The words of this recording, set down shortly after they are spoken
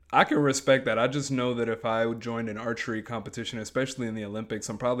I can respect that. I just know that if I joined an archery competition, especially in the Olympics,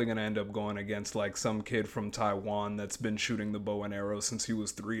 I'm probably going to end up going against like some kid from Taiwan that's been shooting the bow and arrow since he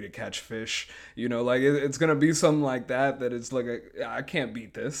was 3 to catch fish. Like it's going to be something like that it's like, I can't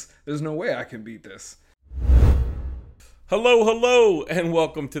beat this. There's no way I can beat this. Hello, and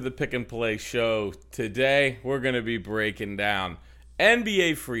welcome to the Pick and Play Show. Today, we're going to be breaking down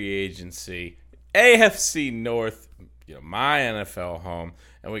NBA free agency, AFC North, my NFL home,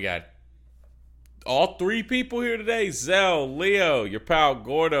 and we got all three people here today. Zell, Leo, your pal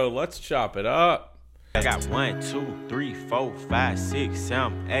Gordo. Let's chop it up. I got 1, 2, 3, 4, 5, 6,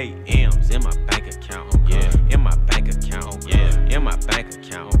 7, 8 M's in my bank account. Yeah, in my bank account. Yeah, in my bank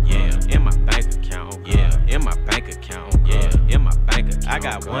account. Yeah, in my bank account. Yeah, in my bank account. Yeah, in my bank account. I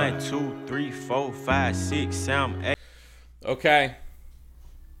got 1, 2, 3, 4, 5, 6, 7, 8. Okay.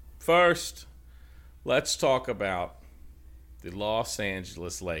 First, let's talk about the Los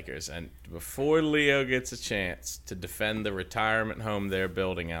Angeles Lakers. And before Leo gets a chance to defend the retirement home they're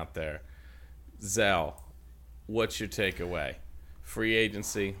building out there, Zell, what's your takeaway? Free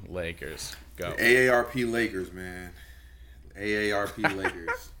agency, Lakers, go. The AARP Lakers, man. AARP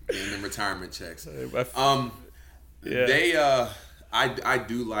Lakers getting them retirement checks. Yeah. I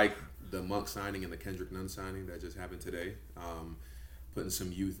do like the Monk signing and the Kendrick Nunn signing that just happened today. Putting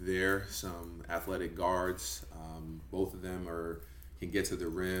some youth there, some athletic guards. Both of them can get to the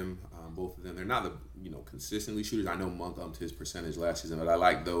rim. Both of them, they're not the consistently shooters. I know Monk upped his percentage last season, but I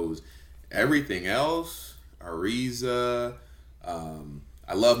like those. Everything else, Ariza.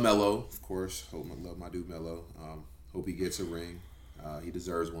 I love Melo, of course. I love my dude Melo. Hope he gets a ring. He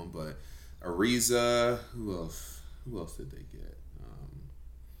deserves one. But Ariza, who else? Who else did they get?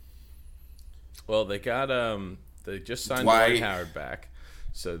 Well, they got they just signed Dwight Howard back,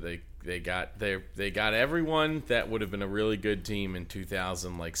 so they got everyone that would have been a really good team in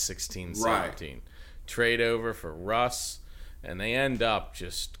 2016, 17. Right. Trade over for Russ. And they end up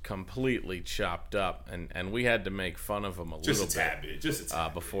just completely chopped up, and we had to make fun of them just a tad bit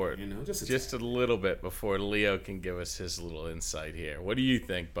before, just a little bit before Leo can give us his little insight here. What do you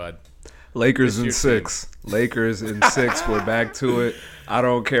think, bud? Lakers in 6. Lakers in 6. We're back to it. I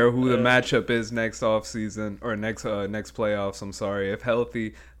don't care who the matchup is next offseason or next playoffs. I'm sorry. If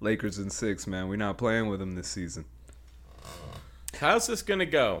healthy, Lakers in 6, man. We're not playing with them this season. How's this gonna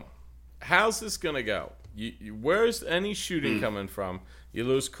go? Where's any shooting coming from? You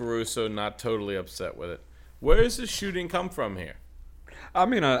lose Caruso, not totally upset with it. Where does the shooting come from here? I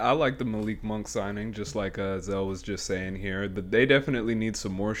mean, I like the Malik Monk signing, just like Zell was just saying here. But they definitely need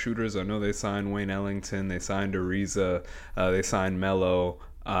some more shooters. I know they signed Wayne Ellington, they signed Ariza, they signed Melo.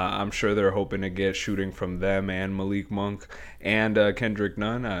 I'm sure they're hoping to get shooting from them and Malik Monk and Kendrick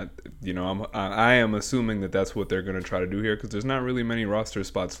Nunn. I am assuming that that's what they're going to try to do here because there's not really many roster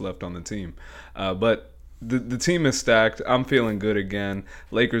spots left on the team. But the team is stacked. I'm feeling good again.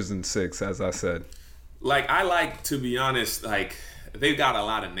 Lakers in 6, as I said. To be honest, they've got a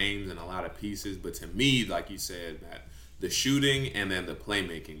lot of names and a lot of pieces, but to me, like you said, that the shooting and then the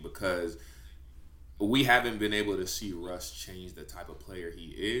playmaking, because we haven't been able to see Russ change the type of player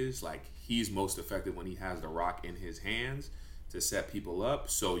he is. He's most effective when he has the rock in his hands to set people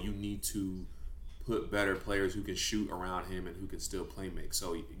up. So you need to put better players who can shoot around him and who can still play make.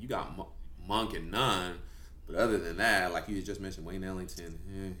 So you got Monk and Nunn, but other than that, like you just mentioned, Wayne Ellington,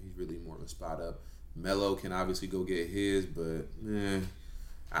 he's really more of a spot up. Melo can obviously go get his, but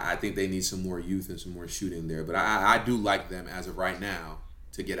I think they need some more youth and some more shooting there. But I do like them as of right now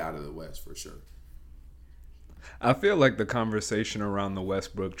to get out of the West for sure. I feel like the conversation around the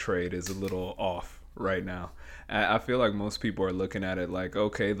Westbrook trade is a little off right now. I feel like most people are looking at it like,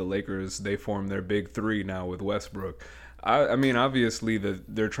 okay, the Lakers, they formed their big three now with Westbrook. I mean, obviously,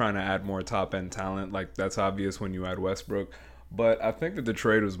 they're trying to add more top-end talent. That's obvious when you add Westbrook. But I think that the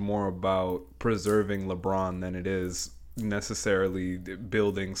trade was more about preserving LeBron than it is necessarily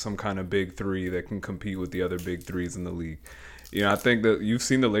building some kind of big three that can compete with the other big threes in the league. I think that you've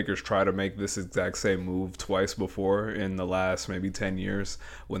seen the Lakers try to make this exact same move twice before in the last maybe 10 years.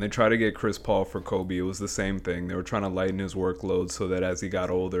 When they tried to get Chris Paul for Kobe, it was the same thing. They were trying to lighten his workload so that as he got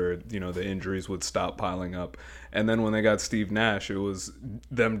older, the injuries would stop piling up. And then when they got Steve Nash, it was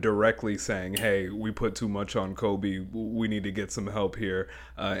them directly saying, hey, we put too much on Kobe. We need to get some help here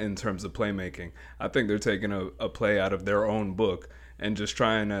in terms of playmaking. I think they're taking a play out of their own book and just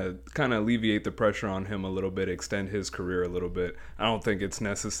trying to kind of alleviate the pressure on him a little bit, extend his career a little bit. I don't think it's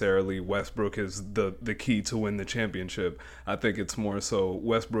necessarily Westbrook is the key to win the championship. I think it's more so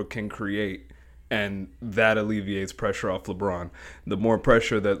Westbrook can create and that alleviates pressure off LeBron. The more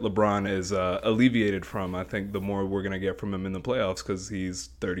pressure that LeBron is alleviated from, I think the more we're going to get from him in the playoffs because he's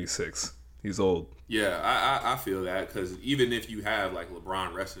 36. He's old. Yeah, I feel that because even if you have like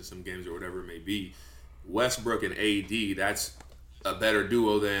LeBron resting some games or whatever it may be, Westbrook and AD, that's a better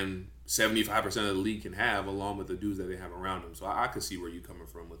duo than 75% of the league can have, along with the dudes that they have around them. So I could see where you're coming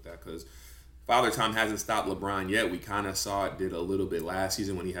from with that because Father Time hasn't stopped LeBron yet. We kind of saw it did a little bit last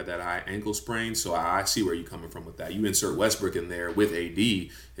season when he had that high ankle sprain. So I see where you're coming from with that. You insert Westbrook in there with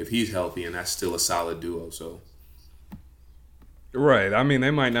AD if he's healthy, and that's still a solid duo. So. Right. I mean,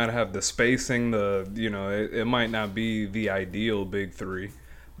 they might not have the spacing, it might not be the ideal big three.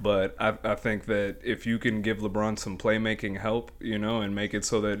 But I think that if you can give LeBron some playmaking help, and make it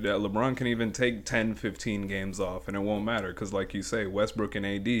so that LeBron can even take 10, 15 games off, and it won't matter. Because like you say, Westbrook and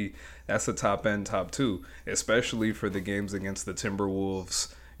AD, that's a top-end top two, especially for the games against the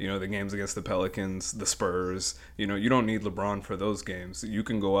Timberwolves, the games against the Pelicans, the Spurs. You don't need LeBron for those games. You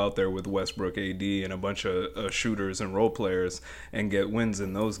can go out there with Westbrook, AD, and a bunch of shooters and role players and get wins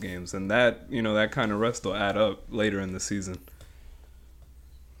in those games. And that, that kind of rest will add up later in the season.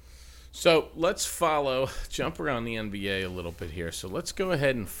 So let's jump around the NBA a little bit here. So let's go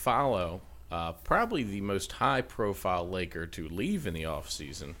ahead and follow probably the most high-profile Laker to leave in the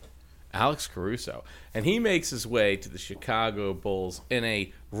offseason, Alex Caruso. And he makes his way to the Chicago Bulls in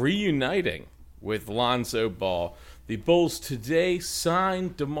a reuniting with Lonzo Ball. The Bulls today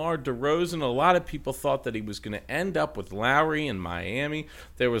signed DeMar DeRozan. A lot of people thought that he was going to end up with Lowry in Miami.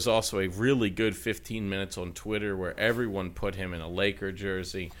 There was also a really good 15 minutes on Twitter where everyone put him in a Laker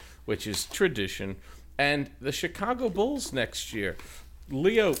jersey, which is tradition. And the Chicago Bulls next year,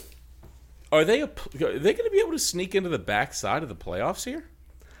 Leo, are they going to be able to sneak into the backside of the playoffs here?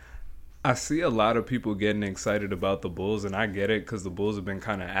 I see a lot of people getting excited about the Bulls, and I get it because the Bulls have been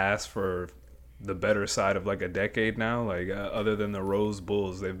kind of ass for the better side of like a decade now. Like other than the Rose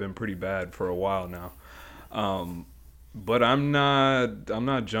Bulls, they've been pretty bad for a while now. But I'm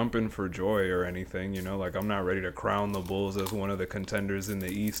not jumping for joy or anything, like I'm not ready to crown the Bulls as one of the contenders in the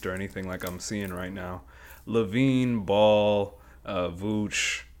East or anything like I'm seeing right now. Levine, Ball,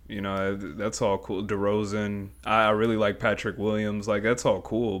 Vooch, that's all cool. DeRozan, I really like Patrick Williams, like that's all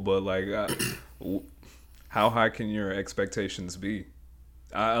cool, but like how high can your expectations be?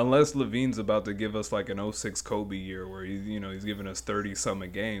 Unless Levine's about to give us like an 06 Kobe year where he's giving us 30-some a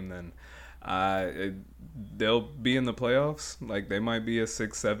game, then they'll be in the playoffs. Like they might be a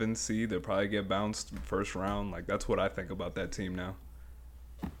 6-7 seed. They'll probably get bounced first round. Like that's what I think about that team now.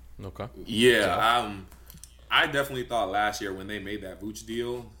 Okay. Yeah, I definitely thought last year when they made that Vooch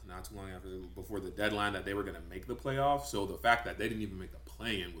deal, not too long before the deadline, that they were going to make the playoffs. So the fact that they didn't even make the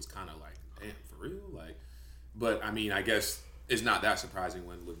play-in was kind of like, damn, for real? Like, but I mean, I guess it's not that surprising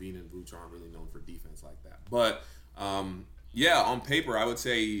when Levine and Vooch aren't really known for defense like that. But yeah, on paper, I would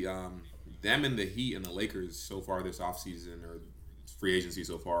say them and the Heat and the Lakers so far this offseason, or free agency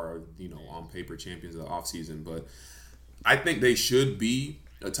so far, are, on paper champions of the offseason. But I think they should be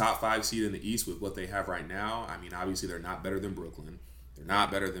a top 5 seed in the East with what they have right now. I mean, obviously they're not better than Brooklyn. They're not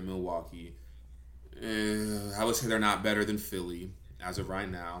better than Milwaukee. I would say they're not better than Philly as of right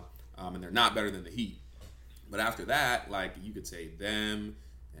now. And they're not better than the Heat. But after that, like you could say them,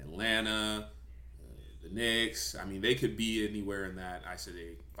 Atlanta, the Knicks. I mean, they could be anywhere in that, I said,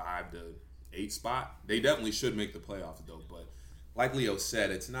 a 5 to 8 spot. They definitely should make the playoffs, though. But like Leo said,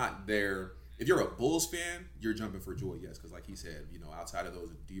 it's not their... If you're a Bulls fan, you're jumping for joy, yes. Because like he said, outside of those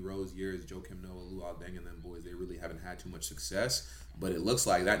D-Rose years, Joakim Noah, Luol Deng, and them boys, they really haven't had too much success. But it looks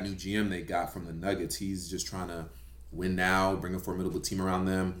like that new GM they got from the Nuggets, he's just trying to win now, bring a formidable team around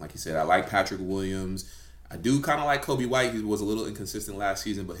them. Like he said, I like Patrick Williams. I do kind of like Kobe White. He was a little inconsistent last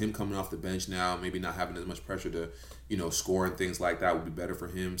season, but him coming off the bench now, maybe not having as much pressure to, score and things like that would be better for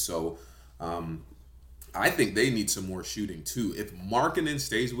him. So I think they need some more shooting too. If Markkanen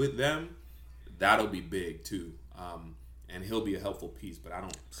stays with them, that'll be big too. And he'll be a helpful piece, but I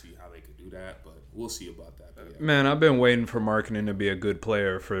don't see how they could do that, but we'll see about that. Yeah. Man, I've been waiting for Markkanen to be a good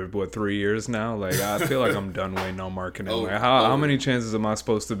player for, 3 years now? Like, I feel like I'm done waiting on Markkanen. Like, how many chances am I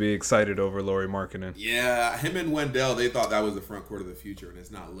supposed to be excited over Lauri Markkanen? Yeah, him and Wendell, they thought that was the front court of the future, and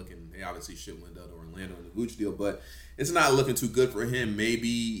it's not looking – they obviously shipped Wendell to Orlando in the Vooch deal, but it's not looking too good for him.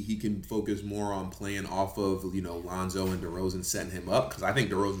 Maybe he can focus more on playing off of, Lonzo and DeRozan, setting him up, because I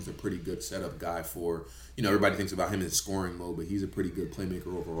think DeRozan's a pretty good setup guy for – everybody thinks about him in scoring mode, but he's a pretty good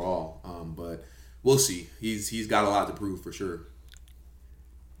playmaker overall. But we'll see. He's got a lot to prove for sure.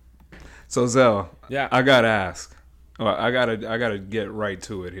 So Zell, yeah, I gotta ask. I gotta get right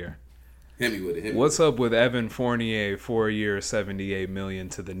to it here. Hit me with it. What's up with Evan Fournier, 4 years, $78 million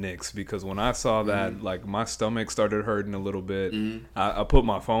to the Knicks? Because when I saw that, like my stomach started hurting a little bit. I put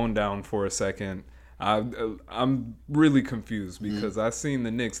my phone down for a second. I'm really confused because I've seen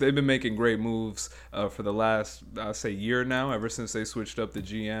the Knicks. They've been making great moves for the last, I say, year now. Ever since they switched up the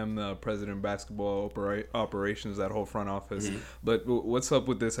GM, the president of basketball operations, that whole front office. But what's up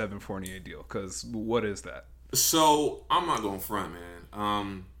with this Evan Fournier deal? Because what is that? So I'm not going front,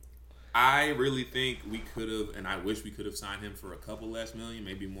 man. I really think we could have, and I wish we could have signed him for a couple less million,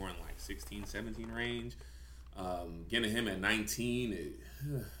 maybe more in like 16, 17 range. Getting him at 19,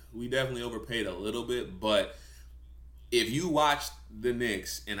 we definitely overpaid a little bit. But if you watched the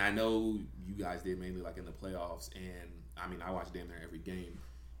Knicks, and I know you guys did mainly like in the playoffs, and I mean, I watched damn near every game,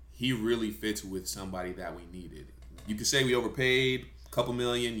 he really fits with somebody that we needed. You could say we overpaid a couple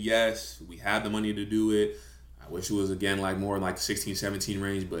million. Yes, we had the money to do it. I wish it was, again, like more like 16, 17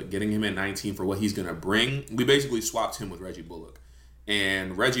 range, but getting him at 19 for what he's going to bring, we basically swapped him with Reggie Bullock.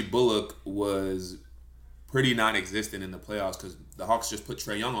 And Reggie Bullock was pretty non-existent in the playoffs because the Hawks just put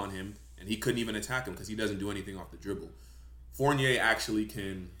Trae Young on him, and he couldn't even attack him because he doesn't do anything off the dribble. Fournier actually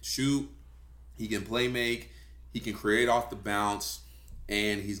can shoot, he can play make, he can create off the bounce,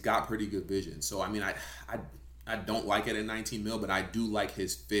 and he's got pretty good vision. So, I mean, I don't like it at 19 mil, but I do like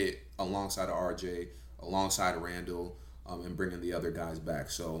his fit alongside of RJ, alongside Randall, and bringing the other guys back.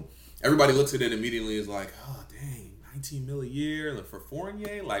 So everybody looks at it immediately as like, oh, dang, 19 mil a year for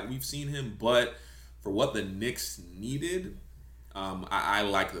Fournier? Like, we've seen him, but for what the Knicks needed, I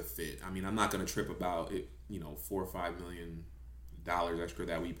like the fit. I mean, I'm not going to trip about it, $4 or $5 million extra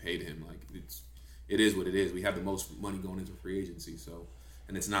that we paid him. Like, it is what it is. We have the most money going into free agency, so,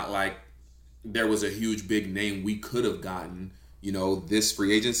 and it's not like there was a huge big name we could have gotten. This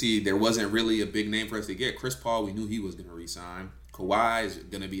free agency, there wasn't really a big name for us to get. Chris Paul, we knew he was going to re-sign. Kawhi is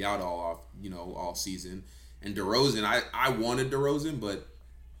going to be out all season. And DeRozan, I wanted DeRozan, but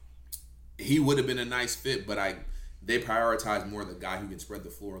he would have been a nice fit. But they prioritized more the guy who can spread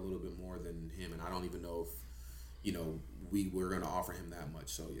the floor a little bit more than him. And I don't even know if, we were going to offer him that much.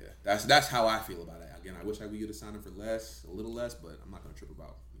 So, yeah, that's how I feel about it. Again, I wish we could have signed him for a little less, but I'm not going to trip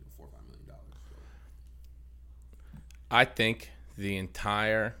about $4 or $5 million. So. I think the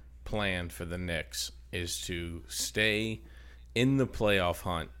entire plan for the Knicks is to stay in the playoff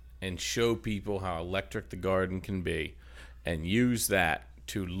hunt and show people how electric the Garden can be and use that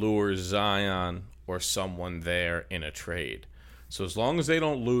to lure Zion or someone there in a trade. So as long as they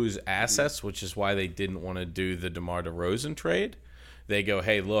don't lose assets, which is why they didn't want to do the DeMar DeRozan trade, they go,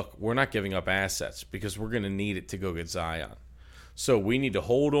 hey, look, we're not giving up assets because we're going to need it to go get Zion. So we need to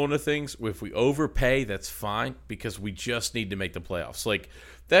hold on to things. If we overpay, that's fine because we just need to make the playoffs. Like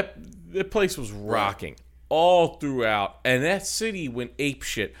the place was rocking all throughout, and that city went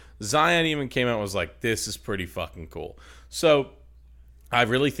apeshit. Zion even came out and was like, this is pretty fucking cool. So I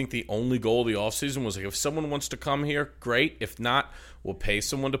really think the only goal of the offseason was like, if someone wants to come here, great. If not, we'll pay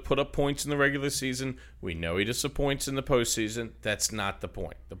someone to put up points in the regular season. We know he disappoints in the postseason. That's not the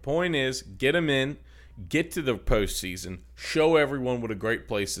point. The point is get him in, get to the postseason, show everyone what a great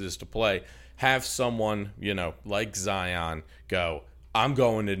place it is to play, have someone, like Zion go, I'm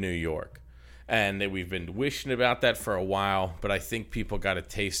going to New York. And we've been wishing about that for a while, but I think people got a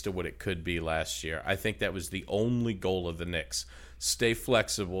taste of what it could be last year. I think that was the only goal of the Knicks. Stay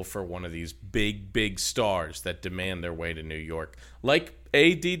flexible for one of these big, big stars that demand their way to New York. Like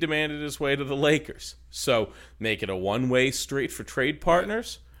AD demanded his way to the Lakers. So make it a one-way street for trade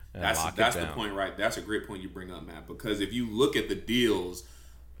partners. That's the point, right? That's a great point you bring up, Matt, because if you look at the deals,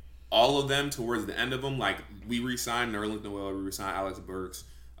 all of them towards the end of them, like we re-signed Nerlens Noel, we re-signed Alex Burks,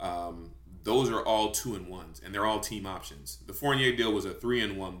 those are all 2-and-1s, and they're all team options. The Fournier deal was a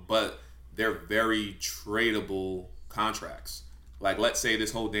 3-and-1, but they're very tradable contracts. Like, let's say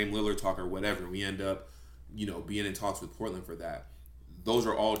this whole Dame Lillard talk or whatever, we end up, being in talks with Portland for that. Those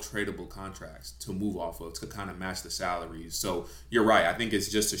are all tradable contracts to move off of to kind of match the salaries. So you're right. I think it's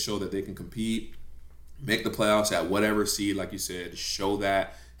just to show that they can compete, make the playoffs at whatever seed, like you said, show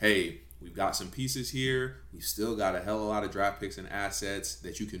that, hey, we've got some pieces here. We've still got a hell of a lot of draft picks and assets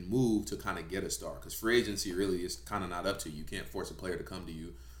that you can move to kind of get a star. Because free agency really is kind of not up to you. You can't force a player to come to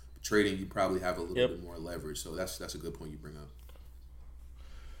you. But trading, you probably have a little bit more leverage. So that's a good point you bring up.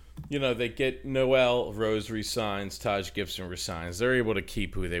 They get Noel, Rose resigns, Taj Gibson resigns. They're able to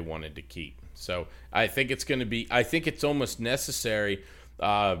keep who they wanted to keep. So I think it's almost necessary.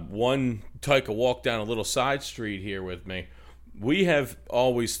 One take a walk down a little side street here with me. We have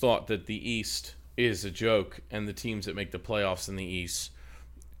always thought that the East is a joke, and the teams that make the playoffs in the East,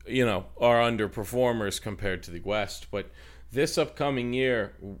 are underperformers compared to the West. But this upcoming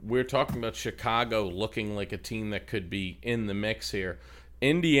year, we're talking about Chicago looking like a team that could be in the mix here.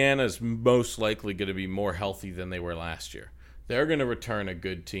 Indiana's most likely going to be more healthy than they were last year. They're going to return a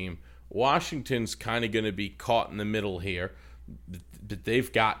good team. Washington's kind of going to be caught in the middle here, but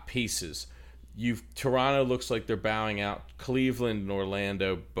they've got pieces. Toronto looks like they're bowing out. Cleveland and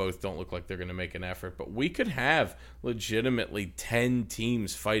Orlando both don't look like they're going to make an effort. But we could have legitimately 10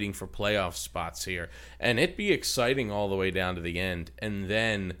 teams fighting for playoff spots here. And it'd be exciting all the way down to the end. And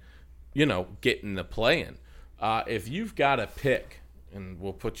then, getting the play-in. If you've got to pick, and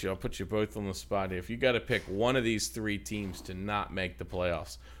I'll put you both on the spot here. If you got to pick one of these three teams to not make the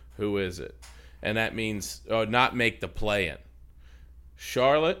playoffs, who is it? And that means not make the play-in.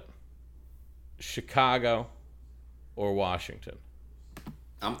 Charlotte, Chicago, or Washington?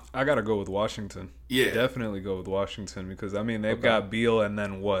 I gotta go with Washington. Yeah, definitely go with Washington because they've got Beal and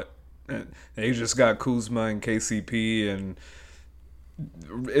then what? They just got Kuzma and KCP and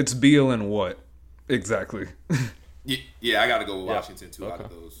it's Beal and what exactly? Yeah, I gotta go with Washington too. Out of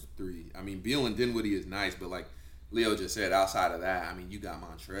those three, Beal and Dinwiddie is nice, but like Leo just said, outside of that, you got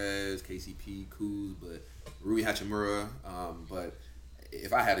Montrez, KCP, Kuz, but Rui Hachimura, but.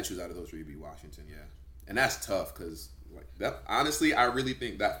 If I had to choose out of those three, it'd be Washington, yeah. And that's tough because, honestly, I really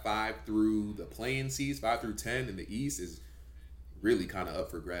think that 5 through the play-in seeds, 5 through 10 in the East is really kind of up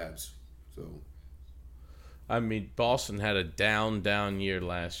for grabs. So, Boston had a down year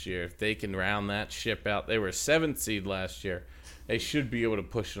last year. If they can round that ship out, they were a 7th seed last year. They should be able to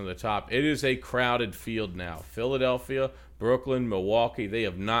push to the top. It is a crowded field now. Philadelphia, Brooklyn, Milwaukee, they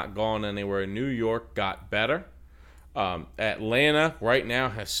have not gone anywhere. New York got better. Atlanta right now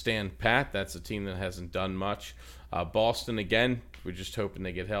has stand pat. That's a team that hasn't done much. Boston, again, we're just hoping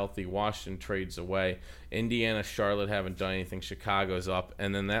they get healthy. Washington trades away. Indiana, Charlotte haven't done anything. Chicago's up.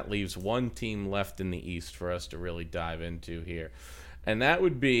 And then that leaves one team left in the East for us to really dive into here. And that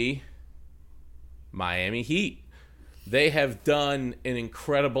would be Miami Heat. They have done an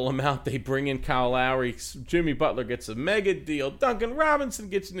incredible amount. They bring in Kyle Lowry. Jimmy Butler gets a mega deal. Duncan Robinson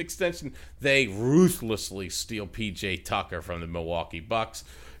gets an extension. They ruthlessly steal P.J. Tucker from the Milwaukee Bucks.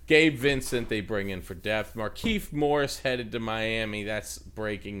 Gabe Vincent they bring in for depth. Markieff Morris headed to Miami. That's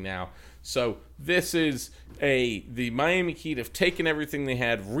breaking now. So this is the Miami Heat have taken everything they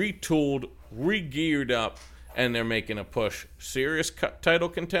had, retooled, re-geared up, and they're making a push. Serious title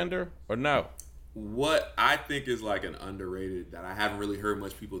contender or no? What I think is like an underrated that I haven't really heard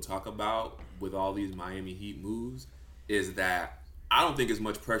much people talk about with all these Miami Heat moves is that I don't think as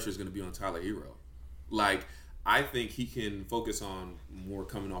much pressure is going to be on Tyler Hero. Like, I think he can focus on more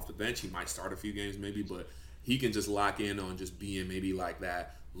coming off the bench. He might start a few games maybe, but he can just lock in on just being maybe like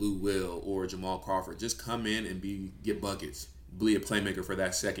that Lou Will or Jamal Crawford. Just come in and get buckets, be a playmaker for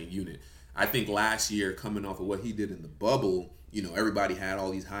that second unit. I think last year, coming off of what he did in the bubble, everybody had all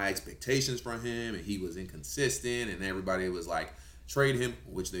these high expectations for him, and he was inconsistent, and everybody was like, trade him,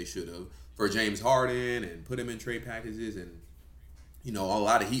 which they should have, for James Harden and put him in trade packages. And, a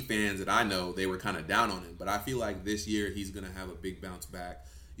lot of Heat fans that I know, they were kind of down on him. But I feel like this year he's going to have a big bounce back,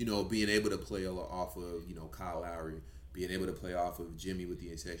 being able to play off of, Kyle Lowry, being able to play off of Jimmy with the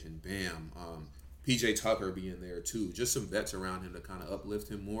exception, Bam, P.J. Tucker being there too. Just some vets around him to kind of uplift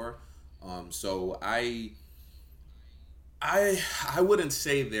him more. So I wouldn't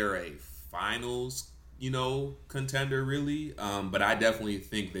say they're a finals, contender really. But I definitely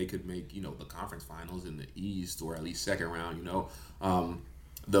think they could make, the conference finals in the East or at least second round,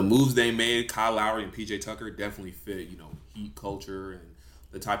 The moves they made, Kyle Lowry and PJ Tucker definitely fit, Heat culture and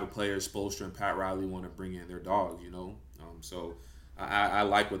the type of players Spoelstra and Pat Riley want to bring in their dogs, So I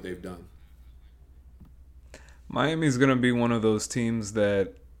like what they've done. Miami's going to be one of those teams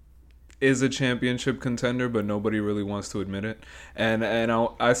that is a championship contender, but nobody really wants to admit it. And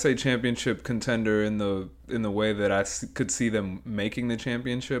I say championship contender in the way that I could see them making the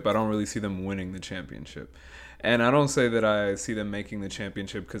championship. I don't really see them winning the championship. And I don't say that I see them making the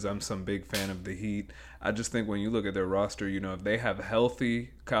championship because I'm some big fan of the Heat. I just think when you look at their roster, if they have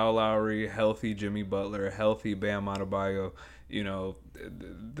healthy Kyle Lowry, healthy Jimmy Butler, healthy Bam Adebayo,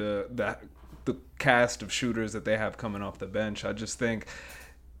 the cast of shooters that they have coming off the bench, I just think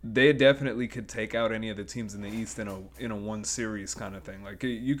they definitely could take out any of the teams in the East in a one series kind of thing. Like,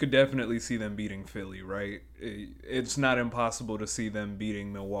 you could definitely see them beating Philly, right? It's not impossible to see them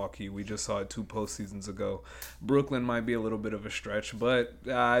beating Milwaukee. We just saw it 2 postseasons ago. Brooklyn might be a little bit of a stretch, but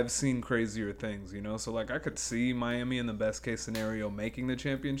I've seen crazier things, So, I could see Miami in the best case scenario making the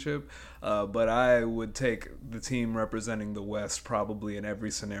championship, but I would take the team representing the West probably in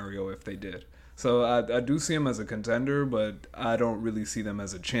every scenario if they did. So I do see them as a contender, but I don't really see them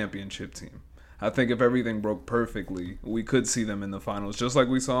as a championship team. I think if everything broke perfectly, we could see them in the finals, just like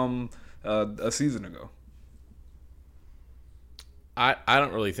we saw them a season ago. I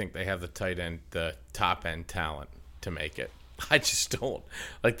don't really think they have the top end talent to make it. I just don't.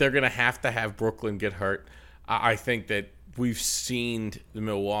 Like, they're going to have Brooklyn get hurt. I think that we've seen the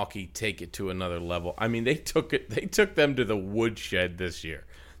Milwaukee take it to another level. I mean, they took them to the woodshed this year.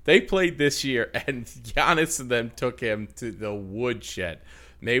 They played this year, and Giannis and them took him to the woodshed.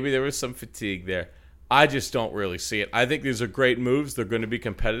 Maybe there was some fatigue there. I just don't really see it. I think these are great moves. They're going to be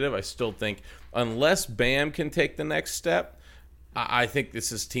competitive. I still think unless Bam can take the next step, I think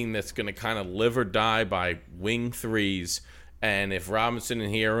this is a team that's going to kind of live or die by wing threes. And if Robinson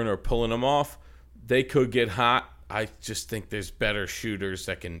and Herron are pulling them off, they could get hot. I just think there's better shooters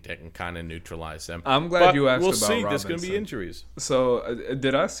that can kind of neutralize them. I'm glad you asked we'll about see. Robinson. There's going to be injuries. So,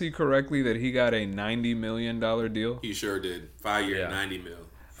 did I see correctly that he got a $90 million deal? He sure did. 5 year, Yeah. 90 mil.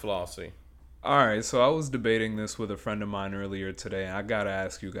 Flossy. All right, so I was debating this with a friend of mine earlier today. I got to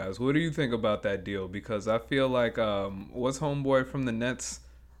ask you guys, what do you think about that deal? Because I feel like, what's homeboy from the Nets?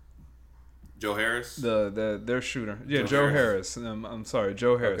 Joe Harris? Their shooter. Yeah, Joe Harris. I'm sorry,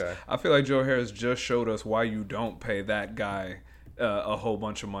 Joe Harris. Okay. I feel like Joe Harris just showed us why you don't pay that guy a whole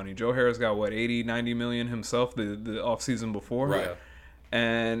bunch of money. Joe Harris got, 80, 90 million himself the offseason before? Right.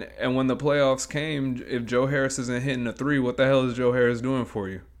 Yeah. And when the playoffs came, if Joe Harris isn't hitting a three, what the hell is Joe Harris doing for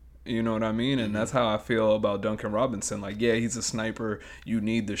you? You know what I mean? And that's how I feel about Duncan Robinson. Like, yeah, he's a sniper. You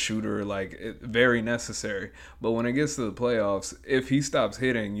need the shooter. Like, very necessary. But when it gets to the playoffs, if he stops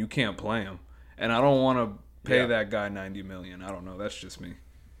hitting, you can't play him. And I don't want to pay that guy $90 million. I don't know. That's just me.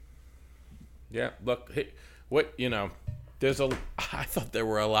 Yeah, look, I thought there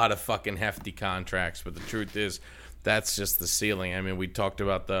were a lot of fucking hefty contracts, but the truth is that's just the ceiling. I mean, we talked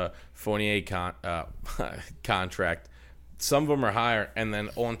about the Fournier contract. Some of them are higher, and then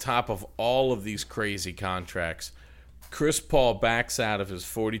on top of all of these crazy contracts, Chris Paul backs out of his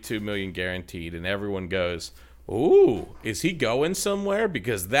 $42 million guaranteed, and everyone goes, ooh, is he going somewhere?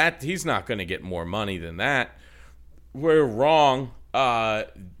 Because he's not going to get more money than that. We're wrong.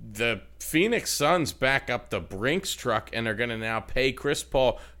 The Phoenix Suns back up the Brinks truck and are going to now pay Chris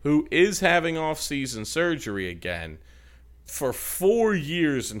Paul, who is having off-season surgery again, for 4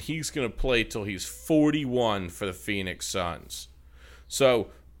 years, and he's going to play till he's 41 for the Phoenix Suns. So,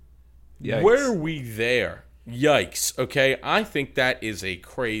 Yikes. Where are we there? Yikes. Okay, I think that is a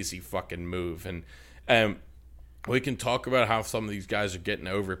crazy fucking move, and we can talk about how some of these guys are getting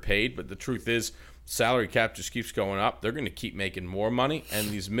overpaid, but the truth is, salary cap just keeps going up. They're going to keep making more money, and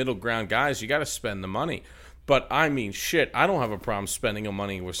these middle ground guys, you got to spend the money. But, I mean, shit, I don't have a problem spending the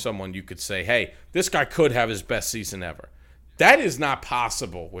money with someone you could say, hey, this guy could have his best season ever. That is not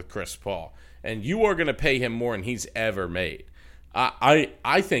possible with Chris Paul, and you are going to pay him more than he's ever made.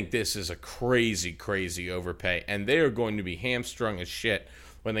 I think this is a crazy, crazy overpay, and they are going to be hamstrung as shit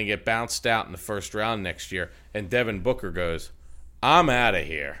when they get bounced out in the first round next year, and Devin Booker goes, I'm out of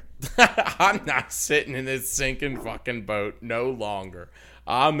here. I'm not sitting in this sinking fucking boat no longer.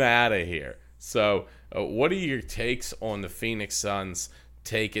 I'm out of here. So, what are your takes on the Phoenix Suns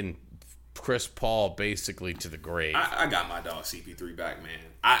taking Chris Paul basically to the grave? I got my dog CP3 back, man.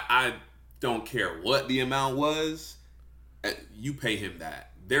 I don't care what the amount was. You pay him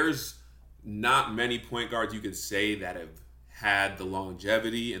that. There's not many point guards you could say that have had the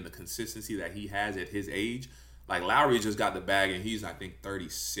longevity and the consistency that he has at his age. Like, Lowry just got the bag, and he's, I think,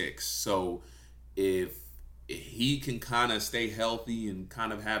 36. So if he can kind of stay healthy and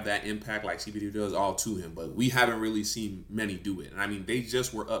kind of have that impact like CP3 does, all to him. But we haven't really seen many do it. And, I mean, they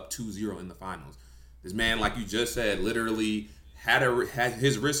just were up 2-0 in the finals. This man, like you just said, literally had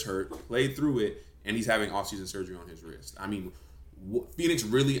his wrist hurt, played through it, and he's having offseason surgery on his wrist. I mean, Phoenix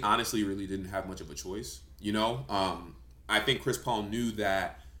really, honestly, really didn't have much of a choice, you know? I think Chris Paul knew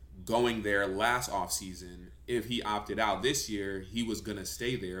that going there last offseason, if he opted out this year, he was going to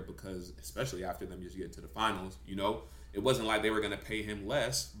stay there because, especially after them just getting to the finals, you know, it wasn't like they were going to pay him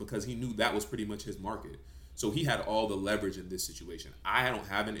less because he knew that was pretty much his market. So he had all the leverage in this situation. I don't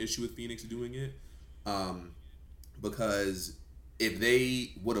have an issue with Phoenix doing it because if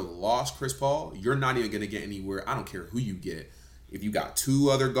they would have lost Chris Paul, you're not even going to get anywhere. I don't care who you get. If you got 2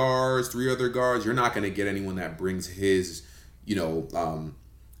 other guards, 3 other guards, you're not going to get anyone that brings his,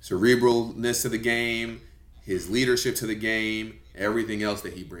 cerebralness to the game, his leadership to the game, everything else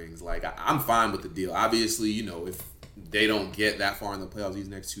that he brings. Like, I'm fine with the deal. Obviously, if they don't get that far in the playoffs these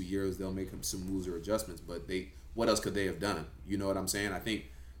next 2 years, they'll make some moves or adjustments. But what else could they have done? You know what I'm saying? I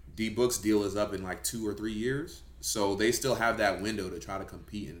think D-Book's deal is up in like 2 or 3 years. So they still have that window to try to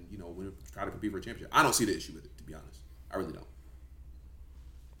compete and, try to compete for a championship. I don't see the issue with it, to be honest. I really don't.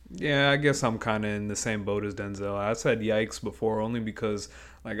 Yeah, I guess I'm kind of in the same boat as Denzel. I said yikes before only because,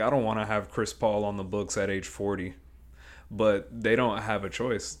 like, I don't want to have Chris Paul on the books at age 40. But they don't have a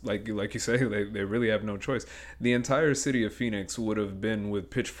choice. Like you say, they really have no choice. The entire city of Phoenix would have been with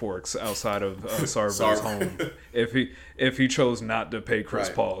pitchforks outside of Sarver's home if he chose not to pay Chris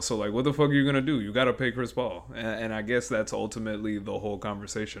Paul. So, like, what the fuck are you going to do? You got to pay Chris Paul. And I guess that's ultimately the whole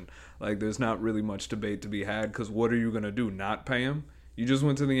conversation. Like, there's not really much debate to be had because what are you going to do? Not pay him? You just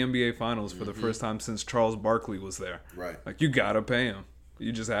went to the NBA Finals for the first time since Charles Barkley was there. Right. Like, you got to pay him.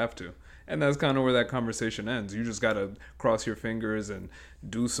 You just have to. And that's kind of where that conversation ends. You just got to cross your fingers and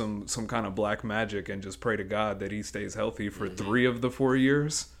do some kind of black magic and just pray to God that he stays healthy for 3 of the 4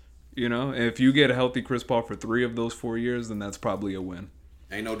 years. You know, and if you get a healthy Chris Paul for 3 of those 4 years, then that's probably a win.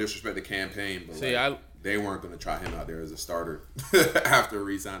 Ain't no disrespect to campaign, but See, they weren't going to try him out there as a starter after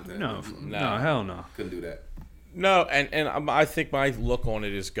re-signing. No, hell no. Couldn't do that. No, and I think my look on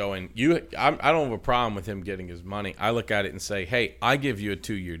it is going, I don't have a problem with him getting his money. I look at it and say, hey, I give you a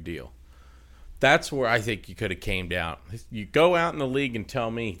 2-year deal. That's where I think you could have came down. You go out in the league and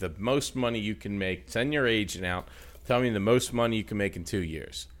tell me the most money you can make. Send your agent out. Tell me the most money you can make in 2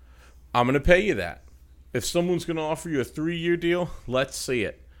 years. I'm going to pay you that. If someone's going to offer you a 3-year deal, let's see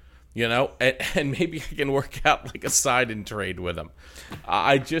it. You know, and maybe I can work out like a sign-in trade with him.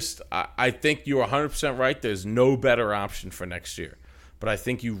 I think you're 100% right. There's no better option for next year. But I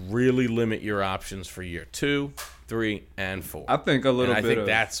think you really limit your options for year 2, 3, and 4. I think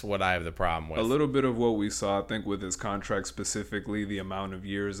that's what I have the problem with. A little bit of what we saw, I think, with his contract specifically, the amount of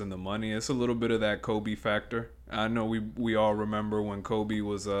years and the money, it's a little bit of that Kobe factor. I know we all remember when Kobe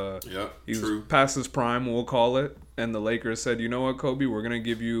was was past his prime, we'll call it, and the Lakers said, you know what, Kobe, we're going to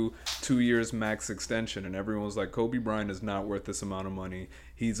give you 2 years max extension. And everyone was like, Kobe Bryant is not worth this amount of money.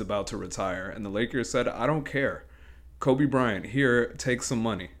 He's about to retire. And the Lakers said, I don't care. Kobe Bryant, here, take some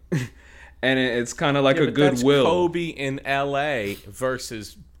money. And it's kind of like a goodwill. Kobe in L.A.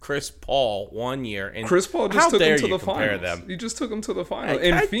 versus Chris Paul 1 year. And Chris Paul just took him to the finals. Them? He just took him to the finals.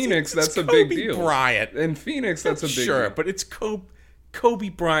 In Phoenix, that's a big deal. Bryant. In Phoenix, that's a big deal. Sure, but it's Kobe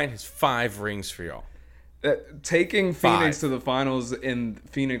Bryant has 5 rings for y'all. Taking Phoenix to the finals in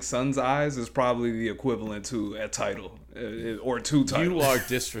Phoenix Suns' eyes is probably the equivalent to a title or 2 titles. You are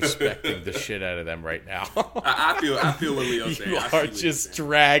disrespecting the shit out of them right now. I feel what Leo's saying. You are just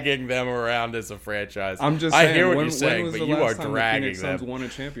dragging them around as a franchise. I'm just saying. I hear what you're saying, but you are dragging the Phoenix them. Suns won a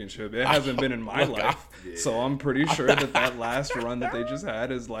championship. It hasn't been in my life, so I'm pretty sure that last run that they just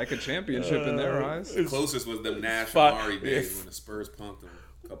had is like a championship in their eyes. The closest was the Nash and Murray days when the Spurs punked them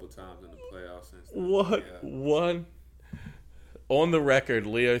a couple times in the playoffs. One on the record,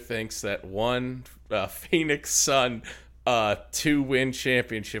 Leo thinks that one Phoenix Sun 2-win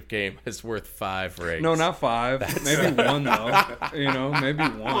championship game is worth 5 rings. No, not 5. Maybe 1 though. You know, maybe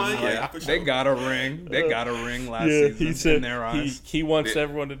 1. They got a ring. They got a ring last season in their eyes. He wants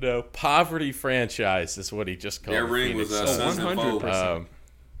everyone to know poverty franchise is what he just called. Their ring was 100%.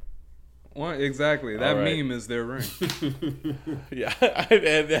 Well, exactly. That meme is their ring. Yeah, and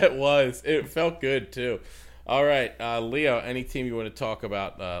it felt good too. All right, Leo, any team you want to talk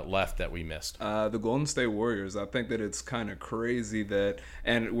about left that we missed? The Golden State Warriors. I think that it's kind of crazy that,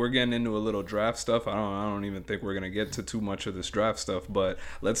 and we're getting into a little draft stuff. I don't even think we're going to get to too much of this draft stuff, but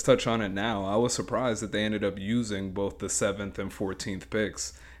let's touch on it now. I was surprised that they ended up using both the 7th and 14th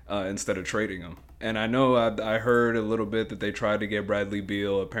picks instead of trading them. And I know I heard a little bit that they tried to get Bradley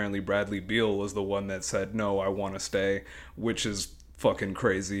Beal. Apparently Bradley Beal was the one that said, no, I want to stay, which is fucking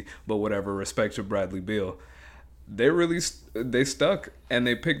crazy. But whatever, respect to Bradley Beal. They stuck, and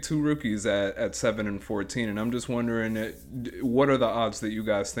they picked 2 rookies at 7 and 14. And I'm just wondering, what are the odds that you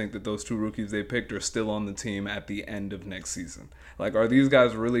guys think that those 2 rookies they picked are still on the team at the end of next season? Like, are these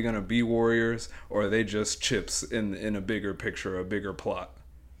guys really going to be Warriors, or are they just chips in a bigger picture, a bigger plot?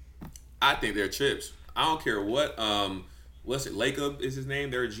 I think they're chips. I don't care what what's it, Lacob is his name,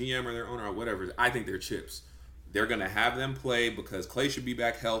 their GM or their owner or whatever. I think they're chips. They're gonna have them play because Klay should be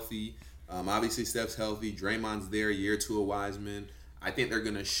back healthy. Obviously Steph's healthy. Draymond's there, year 2 of Wiseman. I think they're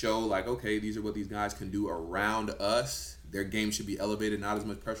gonna show like, okay, these are what these guys can do around us. Their game should be elevated, not as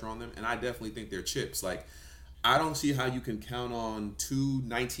much pressure on them. And I definitely think they're chips. Like, I don't see how you can count on 2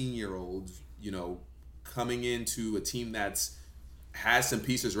 19-year-olds, you know, coming into a team that's has some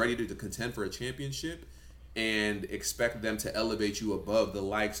pieces ready to contend for a championship and expect them to elevate you above the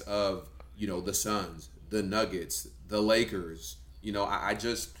likes of, you know, the Suns, the Nuggets, the Lakers, you know,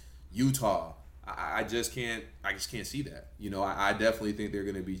 Utah. I just can't see that. You know, I definitely think they're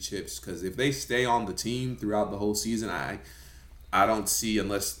going to be chips because if they stay on the team throughout the whole season, I don't see,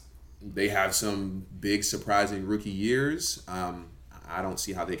 unless they have some big surprising rookie years, I don't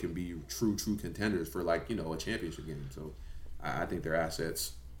see how they can be true contenders for like, you know, a championship game. So I think they're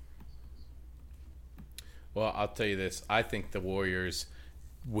assets. Well, I'll tell you this. I think the Warriors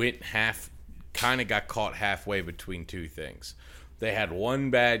kind of got caught halfway between two things. They had one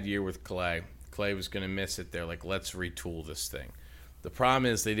bad year with Clay. Clay was going to miss it. They're like, let's retool this thing. The problem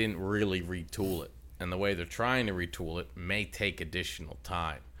is they didn't really retool it. And the way they're trying to retool it may take additional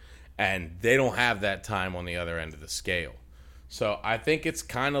time. And they don't have that time on the other end of the scale. So I think it's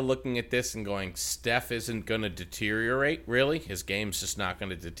kind of looking at this and going, Steph isn't going to deteriorate, really. His game's just not going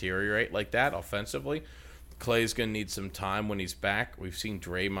to deteriorate like that offensively. Clay's going to need some time when he's back. We've seen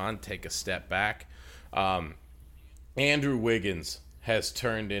Draymond take a step back. Andrew Wiggins has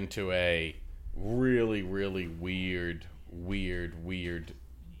turned into a really, really weird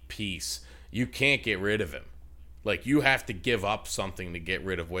piece. You can't get rid of him. Like, you have to give up something to get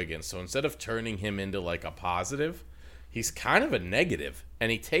rid of Wiggins. So instead of turning him into like a positive, he's kind of a negative,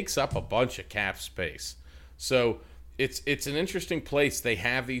 and he takes up a bunch of cap space. So it's an interesting place. They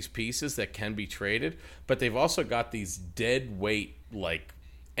have these pieces that can be traded, but they've also got these dead weight like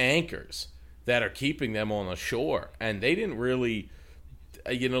anchors that are keeping them on the shore. And they didn't really,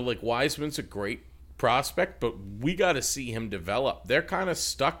 like Wiseman's a great prospect, but we got to see him develop. They're kind of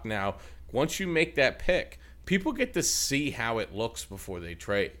stuck now. Once you make that pick, people get to see how it looks before they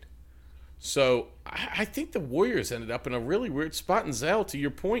trade. So I think the Warriors ended up in a really weird spot. And Zell, to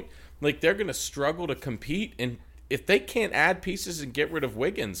your point, like, they're going to struggle to compete. And if they can't add pieces and get rid of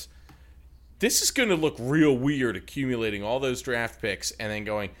Wiggins, this is going to look real weird, accumulating all those draft picks and then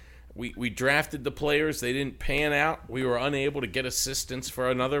going, we drafted the players, they didn't pan out, we were unable to get assistance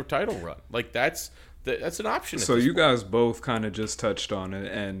for another title run. Like, that's an option. So you guys both kind of just touched on it,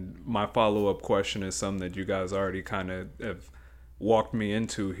 and my follow-up question is something that you guys already kind of have walked me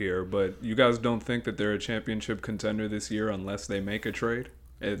into here, but you guys don't think that they're a championship contender this year unless they make a trade?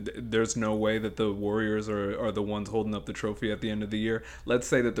 There's no way that the Warriors are the ones holding up the trophy at the end of the year. Let's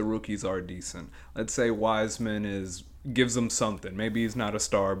say that the rookies are decent. Let's say Wiseman gives them something. Maybe he's not a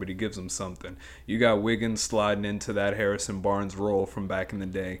star, but he gives them something. You got Wiggins sliding into that Harrison Barnes role from back in the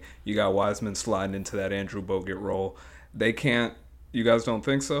day. You got Wiseman sliding into that Andrew Bogut role. They can't. You guys don't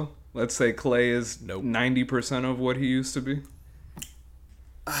think so? Let's say Clay is 90% of what he used to be.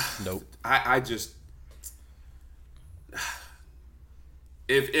 Nope. I just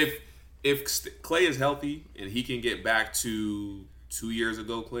if Clay is healthy and he can get back to 2 years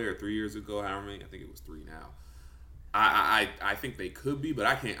ago Clay, or 3 years ago, however many, I think it was 3 now. I think they could be, but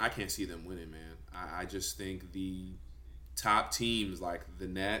I can't see them winning, man. I just think the top teams like the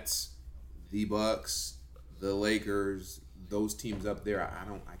Nets, the Bucks, the Lakers, those teams up there,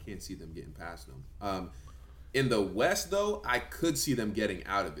 I can't see them getting past them. In the West, though, I could see them getting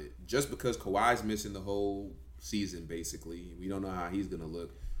out of it just because Kawhi's missing the whole season, basically. We don't know how he's going to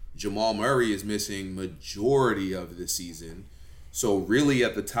look. Jamal Murray is missing majority of the season. So really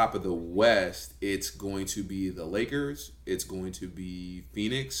at the top of the West, it's going to be the Lakers, it's going to be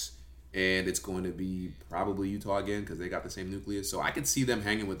Phoenix, and it's going to be probably Utah again because they got the same nucleus. So I could see them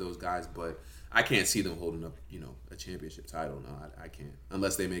hanging with those guys, but I can't see them holding up, a championship title. No, I can't.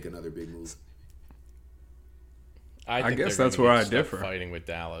 Unless they make another big move. I guess that's where I differ. Fighting with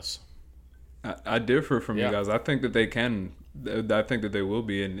Dallas. I differ from you guys. I think that they can. I think that they will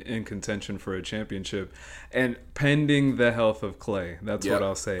be in contention for a championship, and pending the health of Clay. That's what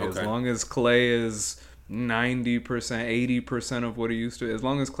I'll say. Okay. As long as Clay is 90%, 80% of what he used to, as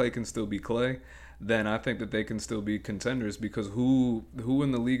long as Clay can still be Clay, then I think that they can still be contenders. Because who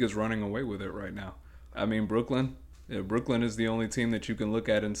in the league is running away with it right now? I mean, Brooklyn. Yeah, Brooklyn is the only team that you can look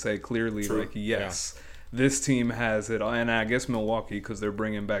at and say clearly, like, yes. Yeah. This team has it, and I guess Milwaukee, because they're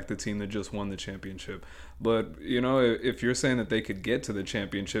bringing back the team that just won the championship. But, if you're saying that they could get to the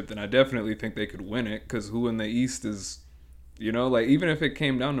championship, then I definitely think they could win it, because who in the East is, even if it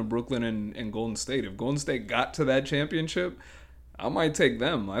came down to Brooklyn and Golden State, if Golden State got to that championship, I might take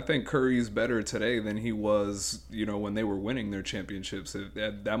them. I think Curry's better today than he was, when they were winning their championships.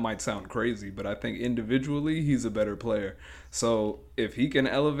 That might sound crazy, but I think individually he's a better player. So if he can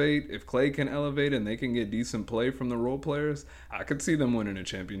elevate, if Clay can elevate, and they can get decent play from the role players, I could see them winning a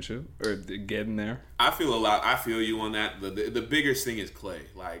championship or getting there. I feel you on that. The biggest thing is Clay.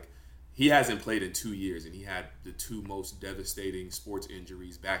 Like, he hasn't played in 2 years, and he had the two most devastating sports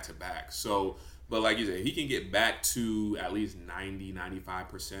injuries back to back. So. But like you said, he can get back to at least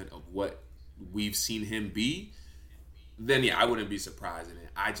 90-95% of what we've seen him be, then I wouldn't be surprised in it.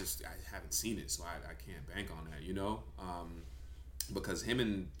 I haven't seen it, so I can't bank on that, because him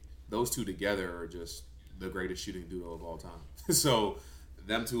and those two together are just the greatest shooting duo of all time. So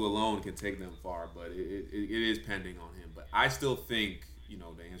them two alone can take them far, but it is pending on him. But I still think,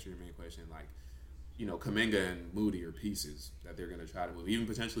 to answer your main question, like, Kuminga and Moody are pieces that they're going to try to move, even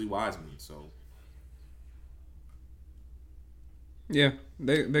potentially Wiseman. So, yeah,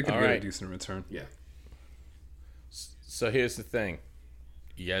 they could All get a right. decent return. yeah. So here's the thing.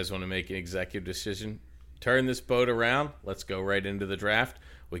 You guys want to make an executive decision? Turn this boat around. Let's go right into the draft.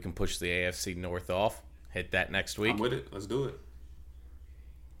 We can push the AFC North off. Hit that next week. I'm with it. Let's do it.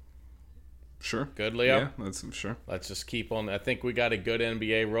 Sure. Good, Leo? Yeah, that's sure. Let's just keep on. I think we got a good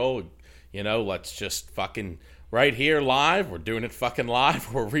NBA roll. Let's just fucking right here live. We're doing it fucking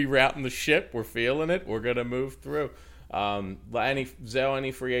live. We're rerouting the ship. We're feeling it. We're going to move through.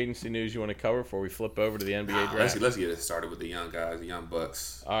 Any free agency news you want to cover before we flip over to the NBA draft? Let's get it started with the young guys, the young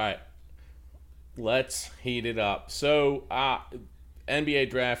bucks. All right. Let's heat it up. So, NBA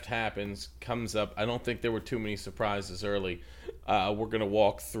draft comes up. I don't think there were too many surprises early. We're going to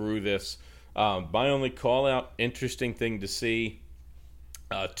walk through this. My only call out, interesting thing to see,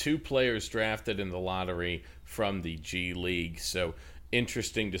 2 players drafted in the lottery from the G League. So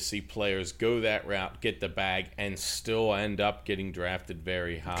interesting to see players go that route, get the bag, and still end up getting drafted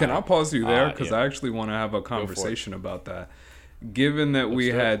very high. Can I pause you there? Because Yeah. I actually want to have a conversation about that. Given that we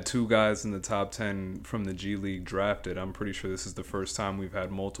do it. had 2 guys in the top 10 from the G League drafted, I'm pretty sure this is the first time we've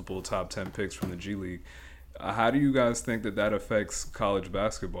had multiple top 10 picks from the G League. How do you guys think that affects college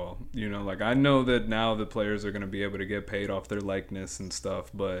basketball? I know that now the players are going to be able to get paid off their likeness and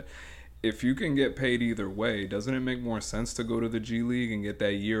stuff, but if you can get paid either way, doesn't it make more sense to go to the G League and get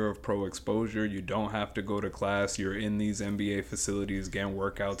that year of pro exposure? You don't have to go to class. You're in these NBA facilities getting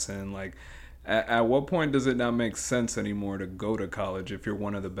workouts in. Like, at what point does it not make sense anymore to go to college if you're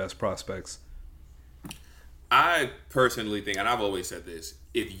one of the best prospects? I personally think, and I've always said this,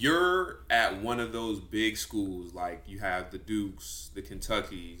 if you're at one of those big schools, like you have the Dukes, the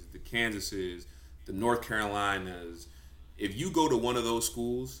Kentuckys, the Kansases, the North Carolinas, if you go to one of those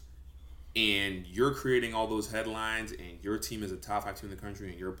schools and you're creating all those headlines and your team is a top 5 team in the country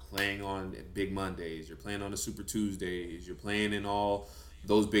and you're playing on Big Mondays, you're playing on the Super Tuesdays, you're playing in all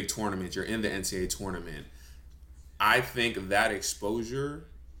those big tournaments, you're in the NCAA tournament, I think that exposure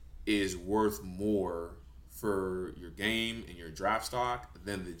is worth more for your game and your draft stock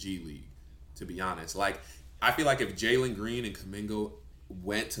than the G League, to be honest. Like, I feel like if Jalen Green and Kuminga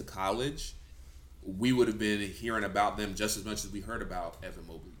went to college, we would have been hearing about them just as much as we heard about Evan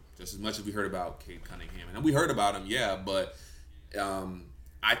Mobley, just as much as we heard about Cade Cunningham. And we heard about him, yeah, but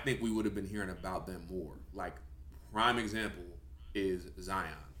I think we would have been hearing about them more. Like, prime example is Zion.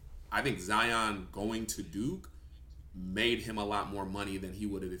 I think Zion going to Duke made him a lot more money than he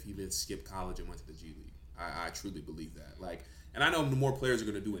would have if he did skip college and went to the G League. I truly believe that. Like, and I know the more players are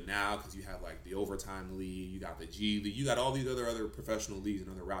going to do it now because you have like the overtime league, you got the G League, you got all these other professional leagues and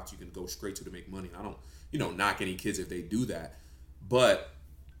other routes you can go straight to make money. And I don't, knock any kids if they do that, but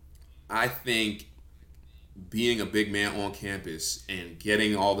I think being a big man on campus and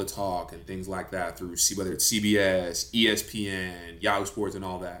getting all the talk and things like that through whether it's CBS, ESPN, Yahoo Sports, and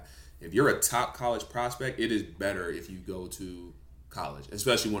all that. If you're a top college prospect, it is better if you go to college,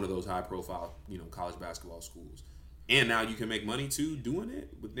 especially one of those high-profile, college basketball schools. And now you can make money too doing it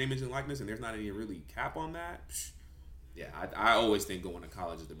with name, image, and likeness, and there's not any really cap on that. Yeah, I always think going to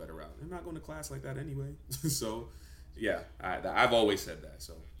college is the better route. I'm not going to class like that anyway. So, yeah, I've always said that.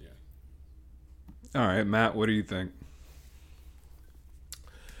 So, yeah. All right, Matt, what do you think?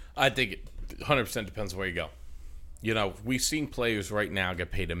 I think it 100% depends where you go. We've seen players right now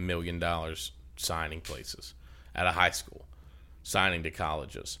get paid $1 million signing places at a high school, signing to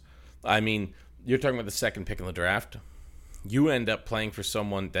colleges. I mean, you're talking about the second pick in the draft. You end up playing for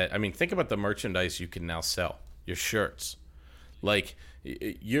someone that, think about the merchandise you can now sell. Your shirts. Like,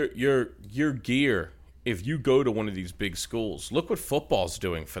 your gear, if you go to one of these big schools, look what football's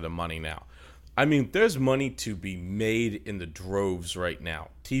doing for the money now. There's money to be made in the droves right now.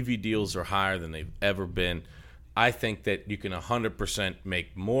 TV deals are higher than they've ever been. I think that you can 100%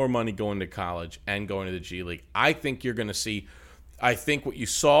 make more money going to college and going to the G League. I think you're going to see, I think what you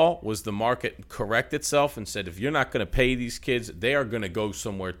saw was the market correct itself and said, if you're not going to pay these kids, they are going to go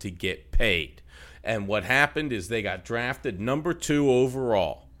somewhere to get paid. And what happened is they got drafted number 2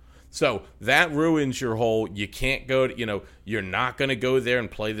 overall. So that ruins your whole, you can't go to, you're not going to go there and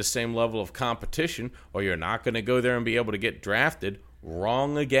play the same level of competition, or you're not going to go there and be able to get drafted.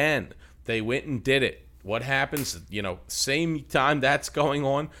 Wrong again. They went and did it. What happens, same time that's going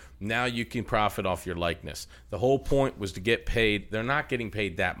on, now you can profit off your likeness. The whole point was to get paid. They're not getting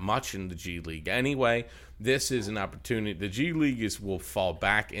paid that much in the G League anyway. This is an opportunity. The G League will fall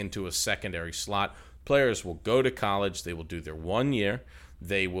back into a secondary slot. Players will go to college. They will do their 1 year.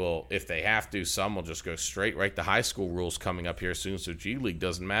 they will, if they have to, some will just go straight right to high school rules coming up here soon, so G League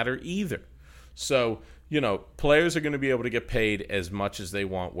doesn't matter either. So, players are going to be able to get paid as much as they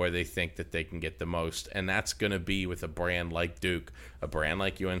want where they think that they can get the most, and that's going to be with a brand like Duke, a brand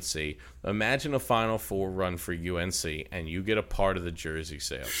like UNC. Imagine a Final Four run for UNC, and you get a part of the jersey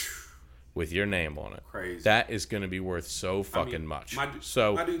sales with your name on it. Crazy. That is going to be worth so fucking much. My dude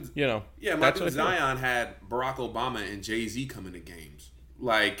Zion had Barack Obama and Jay-Z coming to games.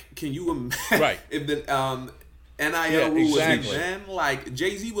 Like, can you imagine? Right. If the NIL rule was in then, like,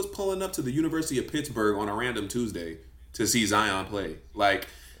 Jay-Z was pulling up to the University of Pittsburgh on a random Tuesday to see Zion play. Like,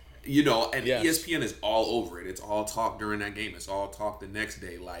 and ESPN is all over it. It's all talk during that game. It's all talk the next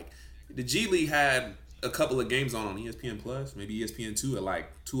day. Like, the G League had a couple of games on ESPN Plus, maybe ESPN2 at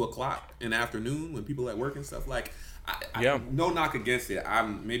like 2 o'clock in the afternoon when people at work and stuff. Like, no knock against it.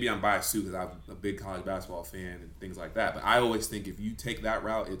 I'm biased too because I'm a big college basketball fan and things like that. But I always think if you take that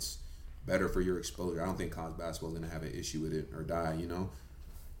route, it's better for your exposure. I don't think college basketball is going to have an issue with it or die.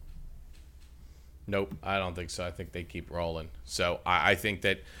 Nope, I don't think so. I think they keep rolling. So I think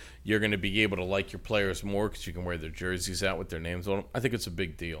that you're going to be able to like your players more because you can wear their jerseys out with their names on them. I think it's a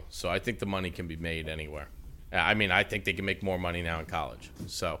big deal. So I think the money can be made anywhere. I mean, I think they can make more money now in college.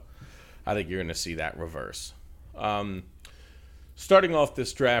 So I think you're going to see that reverse. Starting off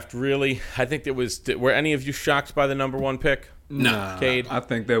this draft, really, I think were any of you shocked by the number 1 pick? No, Cade? I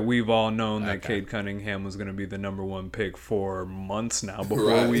think that we've all known that Cade Cunningham was going to be the number 1 pick for months now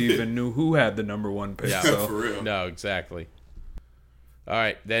before we even knew who had the number 1 pick. Yeah, so. For real. No, exactly. All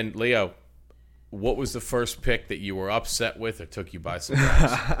right, then Leo, what was the first pick that you were upset with or took you by surprise?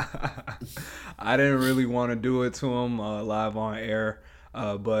 I didn't really want to do it to him live on air,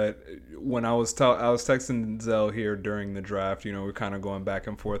 but when I was texting Zell here during the draft, we're kind of going back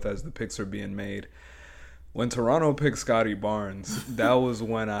and forth as the picks are being made. When Toronto picked Scotty Barnes, that was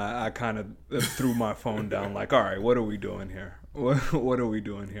when I kind of threw my phone down like, all right, what are we doing here? What are we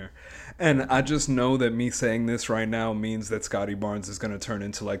doing here? And I just know that me saying this right now means that Scotty Barnes is going to turn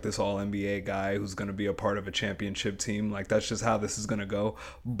into like this all-NBA guy who's going to be a part of a championship team. Like, that's just how this is going to go.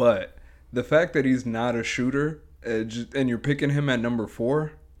 But the fact that he's not a shooter and you're picking him at number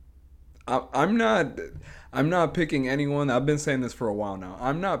 4, I'm not picking anyone. I've been saying this for a while now.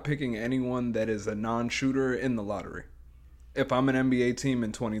 I'm not picking anyone that is a non-shooter in the lottery. If I'm an NBA team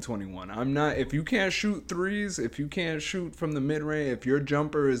in 2021, I'm not. If you can't shoot threes, if you can't shoot from the mid-range, if your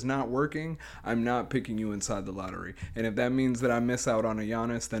jumper is not working, I'm not picking you inside the lottery. And if that means that I miss out on a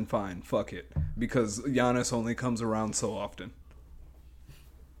Giannis, then fine, fuck it, because Giannis only comes around so often.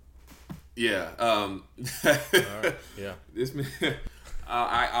 Yeah. All right. Yeah. This man,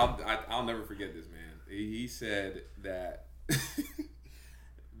 I'll never forget this man. He said that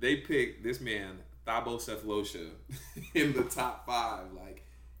they picked this man, Thabo Cephalosha, in the top 5. Like,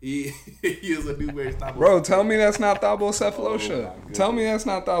 he is a new age Thabo. Bro, tell me that's not Thabo Cephalosha. Tell me that's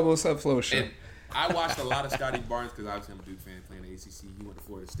not Thabo Cephalosha. And I watched a lot of Scotty Barnes because obviously I'm a Duke fan playing the ACC. He went to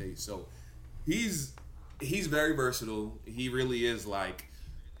Florida State, so he's very versatile. He really is like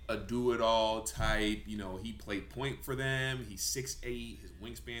a do-it-all type. He played point for them. He's 6'8". His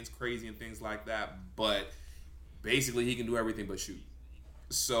wingspan's crazy and things like that. But basically, he can do everything but shoot.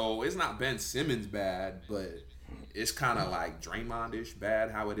 So it's not Ben Simmons bad, but it's kind of like Draymond-ish bad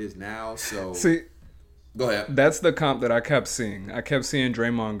how it is now. So see, go ahead. That's the comp that I kept seeing. I kept seeing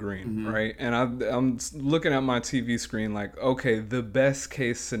Draymond Green, right? And I'm looking at my TV screen like, okay, the best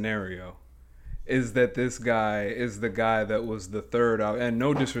case scenario is that this guy is the guy that was the third out. And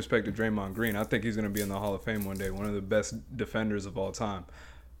no disrespect to Draymond Green. I think he's going to be in the Hall of Fame one day, one of the best defenders of all time.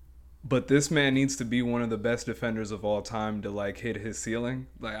 But this man needs to be one of the best defenders of all time to, like, hit his ceiling.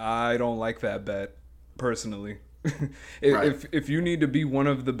 Like, I don't like that bet, personally. If you need to be one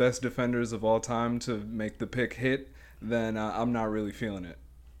of the best defenders of all time to make the pick hit, then I'm not really feeling it.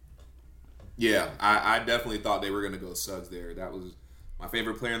 Yeah, I definitely thought they were going to go Suggs there. That was my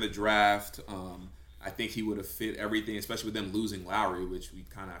favorite player in the draft. I think he would have fit everything, especially with them losing Lowry, which we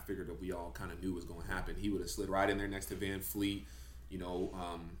kind of figured that we all kind of knew was going to happen. He would have slid right in there next to Van Fleet,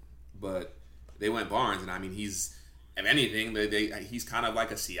 but they went Barnes, and I mean, he's, if anything, he's kind of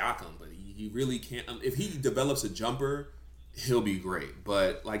like a Siakam, but he really can't. If he develops a jumper, he'll be great.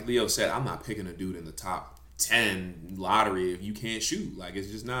 But like Leo said, I'm not picking a dude in the top 10 lottery if you can't shoot. Like,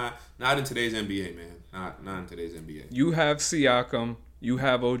 it's just not in today's NBA, man. Not in today's NBA. You have Siakam, you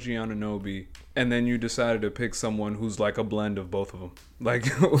have OG Anunoby, and then you decided to pick someone who's like a blend of both of them. Like,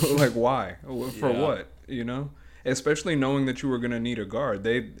 why? For what? Especially knowing that you were going to need a guard.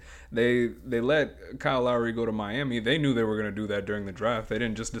 They let Kyle Lowry go to Miami. They knew they were going to do that during the draft. They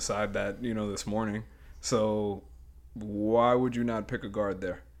didn't just decide that, this morning. So Why would you not pick a guard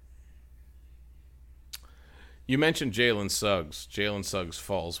there? You mentioned Jalen Suggs. Jalen Suggs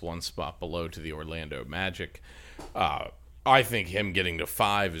falls one spot below to the Orlando Magic. I think him getting to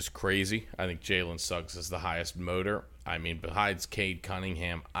 5 is crazy. I think Jalen Suggs is the highest motor. I mean, besides Cade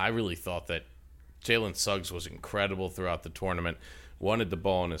Cunningham, I really thought that Jalen Suggs was incredible throughout the tournament. Wanted the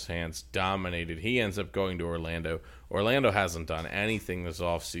ball in his hands, dominated. He ends up going to Orlando. Orlando hasn't done anything this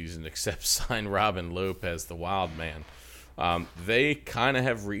offseason except sign Robin Lopez, the wild man. They kind of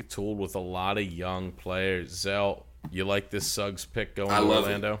have retooled with a lot of young players. Zell, you like this Suggs pick going to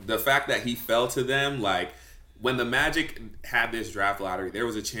Orlando? It. The fact that he fell to them, like, when the Magic had this draft lottery, there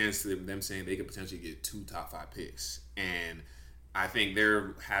was a chance to them saying they could potentially get 2 top 5 picks. And I think they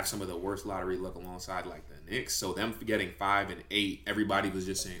have some of the worst lottery luck alongside, like, the Knicks. So them getting 5 and 8, everybody was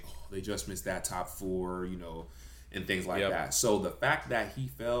just saying, oh, they just missed that top 4, and things like that. So the fact that he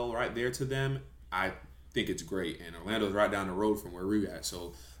fell right there to them, I think it's great. And Orlando's right down the road from where we're at.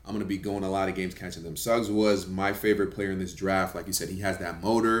 So I'm going to be going a lot of games catching them. Suggs was my favorite player in this draft. Like you said, he has that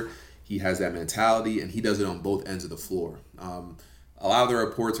motor. He has that mentality, and he does it on both ends of the floor. A lot of the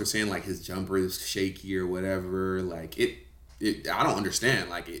reports are saying, like, his jumper is shaky or whatever. Like, I don't understand.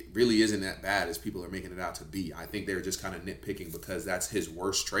 Like, it really isn't that bad as people are making it out to be. I think they're just kind of nitpicking because that's his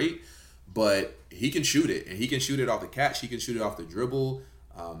worst trait. But he can shoot it, and he can shoot it off the catch. He can shoot it off the dribble.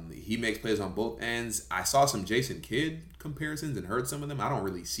 He makes plays on both ends. I saw some Jason Kidd comparisons and heard some of them. I don't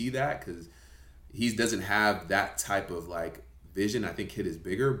really see that because he doesn't have that type of, like, vision. I think Kidd is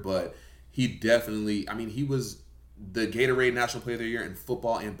bigger, but he definitely, he was the Gatorade National Player of the Year in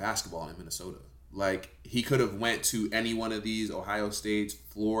football and basketball in Minnesota. Like, he could have went to any one of these Ohio States,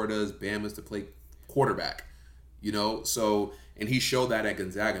 Floridas, Bama's to play quarterback, so, and he showed that at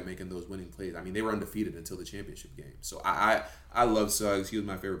Gonzaga making those winning plays. They were undefeated until the championship game. So I love Suggs. He was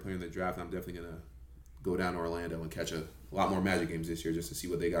my favorite player in the draft. I'm definitely going to go down to Orlando and catch a lot more Magic games this year just to see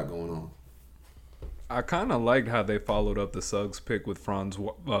what they got going on. I kind of liked how they followed up the Suggs pick with Franz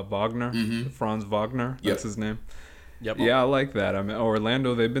Wagner. Mm-hmm. Franz Wagner, that's his name. Yep. Yeah, I like that.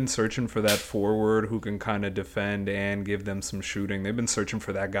 Orlando, they've been searching for that forward who can kind of defend and give them some shooting. They've been searching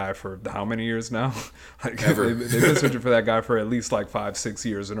for that guy for how many years now? Ever. They've been searching for that guy for at least like 5-6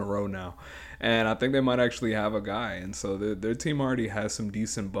 years in a row now. And I think they might actually have a guy. And so their team already has some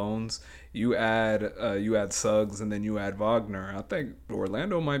decent bones. You add Suggs and then you add Wagner. I think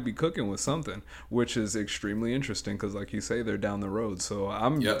Orlando might be cooking with something, which is extremely interesting because, like you say, they're down the road. So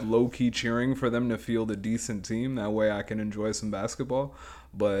I'm low-key cheering for them to field a decent team. That way I can enjoy some basketball.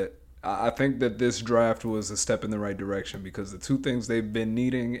 But I think that this draft was a step in the right direction because the two things they've been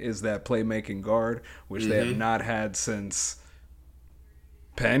needing is that playmaking guard, which they have not had since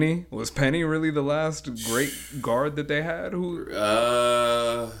Penny. Was Penny really the last great guard that they had?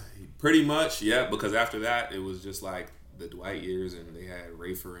 Pretty much, yeah, because after that, it was just like the Dwight years, and they had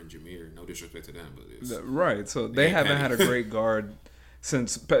Rafer and Jameer. No disrespect to them, but it's... Right, so they haven't had a great guard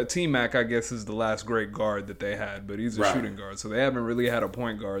since T-Mac, I guess, is the last great guard that they had, but he's a shooting guard, so they haven't really had a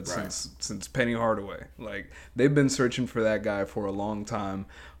point guard since Penny Hardaway. Like, they've been searching for that guy for a long time.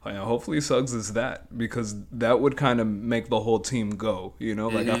 Hopefully Suggs is that, because that would kind of make the whole team go,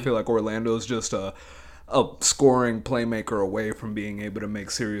 Like, I feel like Orlando's just a scoring playmaker away from being able to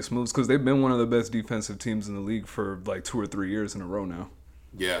make serious moves because they've been one of the best defensive teams in the league for like 2 or 3 years in a row now.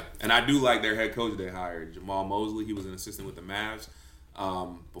 Yeah, and I do like their head coach they hired, Jamal Mosley. He was an assistant with the Mavs.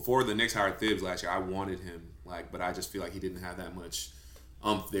 Before the Knicks hired Thibs last year, I wanted him, but I just feel like he didn't have that much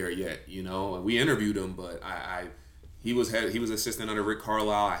there yet, We interviewed him, but he was assistant under Rick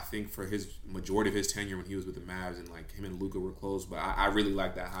Carlisle, I think, for his majority of his tenure when he was with the Mavs, and like him and Luka were close. But I really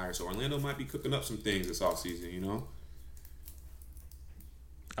like that hire. So Orlando might be cooking up some things this offseason,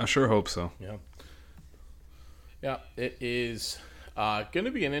 I sure hope so. Yeah, it is going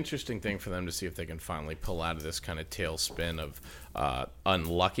to be an interesting thing for them to see if they can finally pull out of this kind of tailspin of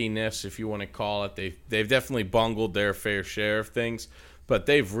unluckiness, if you want to call it. They've definitely bungled their fair share of things, but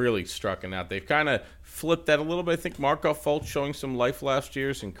they've really struck it out. They've kind of flipped that a little bit. I think Markelle Fultz showing some life last year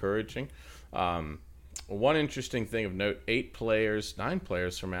is encouraging. One interesting thing of note, 9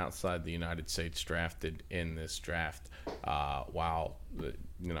 players from outside the United States drafted in this draft.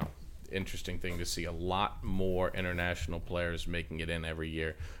 Interesting thing to see a lot more international players making it in every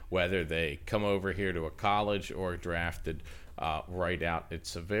year, whether they come over here to a college or drafted right out.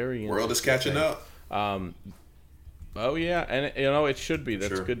 It's a very world is catching thing. up. Oh yeah, and it should be.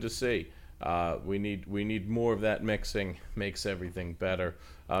 That's good to see. We need more of that mixing. Makes everything better.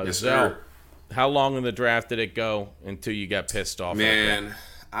 Yes, Zell, sir. how long in the draft did it go until you got pissed off?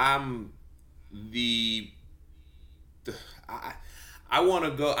 I want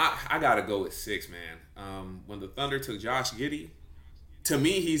to go. I gotta go with 6, man. When the Thunder took Josh Giddey, to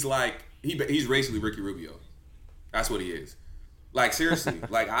me, he's like he's basically Ricky Rubio. That's what he is. Like, seriously.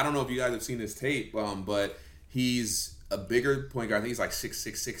 Like, I don't know if you guys have seen his tape, but he's a bigger point guard. I think he's like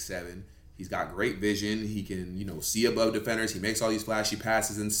 6'6", 6'7". He's got great vision. He can, see above defenders. He makes all these flashy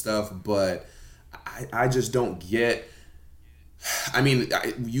passes and stuff. But I just don't get. I mean,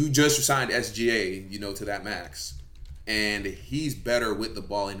 you just signed SGA, to that max, and he's better with the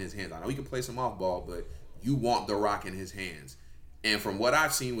ball in his hands. I know he can play some off ball, but you want the rock in his hands. And from what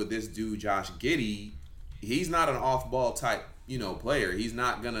I've seen with this dude, Josh Giddey, he's not an off ball type, player. He's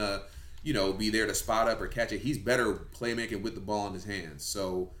not gonna, be there to spot up or catch it. He's better playmaking with the ball in his hands.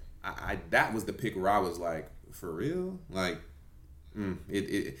 So I that was the pick where I was like, for real, like,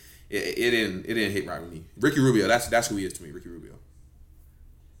 it didn't hit right with me. Ricky Rubio, that's who he is to me, Ricky Rubio.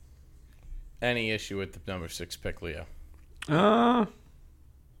 Any issue with the number 6 pick, Leo?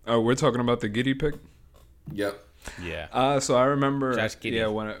 We're talking about the Giddey pick. Yep. Yeah. So I remember, yeah,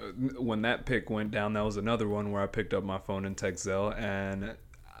 when that pick went down, that was another one where I picked up my phone and text Zell, and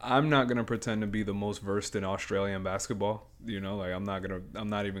I'm not gonna pretend to be the most versed in Australian basketball. Like I'm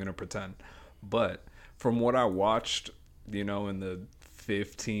not even gonna pretend. But from what I watched, in the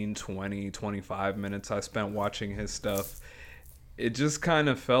 15, 20, 25 minutes I spent watching his stuff, it just kind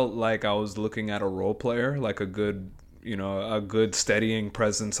of felt like I was looking at a role player, like a good steadying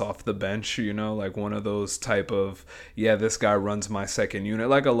presence off the bench, like one of those type of, this guy runs my second unit,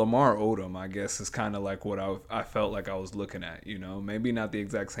 like a Lamar Odom, I guess, is kind of like what I felt like I was looking at, maybe not the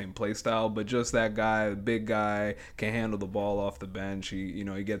exact same play style, but just that guy, big guy, can handle the ball off the bench. He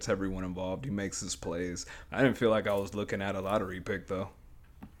gets everyone involved. He makes his plays. I didn't feel like I was looking at a lottery pick, though.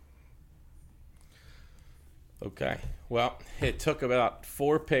 Okay. Well, it took about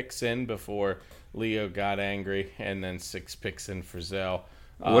 4 picks in before Leo got angry, and then 6 picks in for Zell.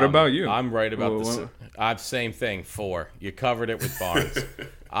 What about you? I'm right about the same thing. 4. You covered it with Barnes.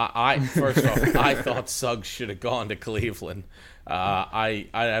 First off, I thought Suggs should have gone to Cleveland. I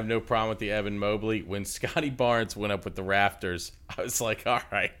have no problem with the Evan Mobley. When Scotty Barnes went up with the Raptors, I was like, all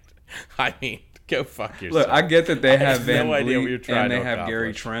right. I mean, go fuck yourself. Look, I get that they have Van no idea what you're Vliet trying and they to have Gary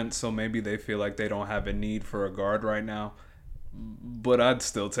accomplish. Trent, so maybe they feel like they don't have a need for a guard right now. But I'd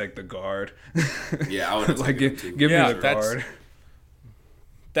still take the guard. Yeah, I would like give me the guard.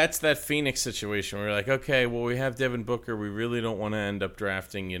 That's that Phoenix situation where we're like, okay, well, we have Devin Booker. We really don't want to end up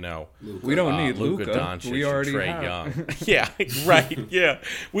drafting, We don't need Luka Luka. Doncic, We already Trae have. Young. Yeah, right. Yeah,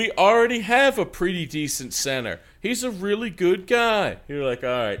 we already have a pretty decent center. He's a really good guy. You're like, all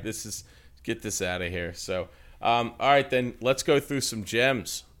right, get this out of here. So, all right, then let's go through some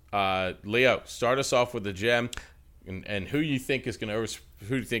gems. Leo, start us off with a gem, and who you think is going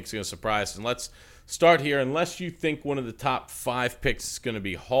to surprise. And let's start here. Unless you think one of the top 5 picks is going to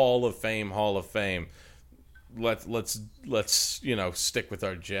be Hall of Fame. Let's stick with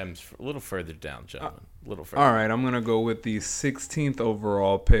our gems a little further down, gentlemen. A little further. All right, I'm gonna go with the 16th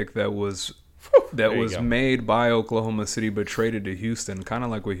overall pick that was made by Oklahoma City but traded to Houston. Kind of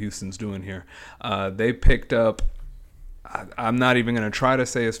like what Houston's doing here. They picked up. I'm not even gonna try to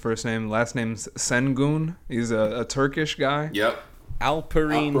say his first name. Last name's Sengun. He's a Turkish guy. Yep.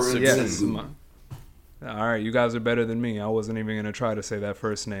 Alperen Sengun. Yes. All right, you guys are better than me. I wasn't even going to try to say that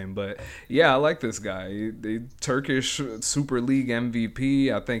first name. But, yeah, I like this guy. The Turkish Super League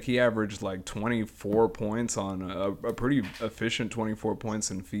MVP. I think he averaged like 24 points on a pretty efficient 24 points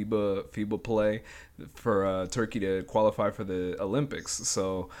in FIBA play for Turkey to qualify for the Olympics.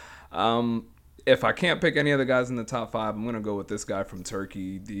 So, if I can't pick any of the guys in the top 5, I'm going to go with this guy from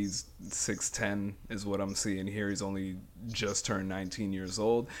Turkey. He's 6'10" is what I'm seeing here. He's only just turned 19 years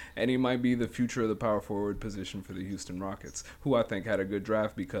old, and he might be the future of the power forward position for the Houston Rockets, who I think had a good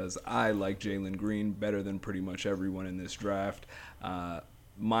draft because I like Jalen Green better than pretty much everyone in this draft.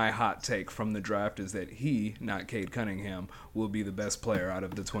 My hot take from the draft is that he, not Cade Cunningham, will be the best player out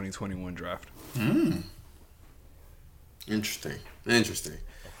of the 2021 draft. Interesting.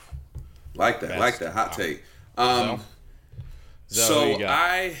 Like that hot take. So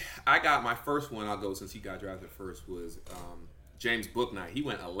I got my first one. I'll go since he got drafted first was James Bouknight. He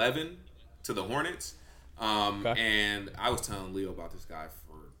went 11 to the Hornets, and I was telling Leo about this guy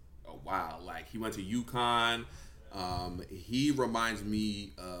for a while. Like he went to UConn. He reminds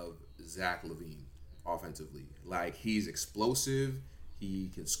me of Zach LaVine offensively. Like he's explosive.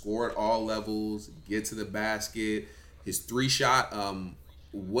 He can score at all levels. Get to the basket. His 3-shot.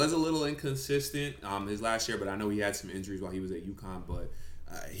 Was a little inconsistent his last year, but I know he had some injuries while he was at UConn. But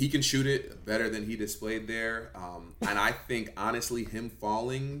He can shoot it better than he displayed there. And I think, honestly, him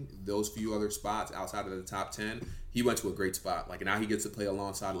falling those few other spots outside of the top 10, he went to a great spot. Like, now he gets to play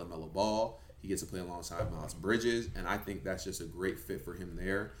alongside LaMelo Ball. He gets to play alongside Miles Bridges. And I think that's just a great fit for him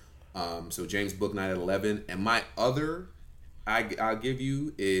there. So James Bouknight at 11. And my other I'll give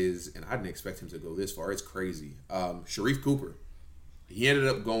you is, and I didn't expect him to go this far. It's crazy. Sharif Cooper. He ended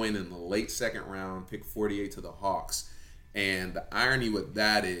up going in the late second round, pick 48 to the Hawks. And the irony with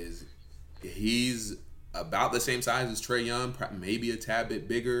that is he's about the same size as Trae Young, maybe a tad bit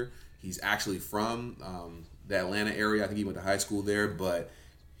bigger. He's actually from the Atlanta area. I think he went to high school there, but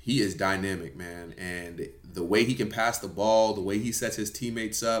he is dynamic, man. And the way he can pass the ball, the way he sets his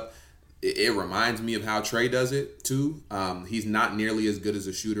teammates up, it reminds me of how Trae does it too. He's not nearly as good as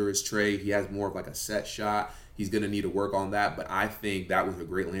a shooter as Trae. He has more of like a set shot. He's going to need to work on that, but I think that was a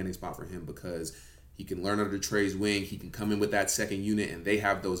great landing spot for him because he can learn under Trae's wing. He can come in with that second unit, and they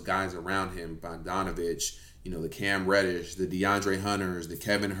have those guys around him, Bogdanovich, the Cam Reddish, the DeAndre Hunters, the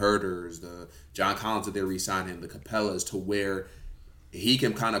Kevin Huerters, the John Collins that they re-signed him, the Capellas, to where he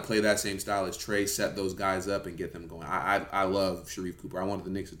can kind of play that same style as Trae, set those guys up and get them going. I love Sharif Cooper. I wanted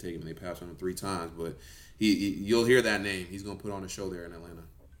the Knicks to take him, and they passed on him 3 times, but you'll hear that name. He's going to put on a show there in Atlanta.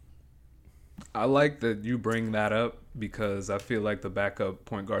 I like that you bring that up because I feel like the backup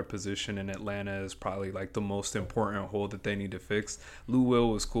point guard position in Atlanta is probably like the most important hole that they need to fix. Lou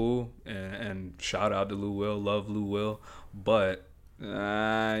Will was cool, and shout out to Lou Will. Love Lou Will. But,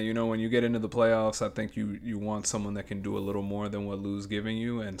 when you get into the playoffs, I think you want someone that can do a little more than what Lou's giving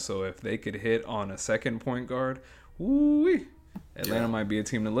you. And so if they could hit on a second point guard, woo-wee. Atlanta might be a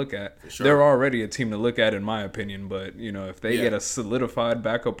team to look at. Sure. They're already a team to look at, in my opinion. But, if they get a solidified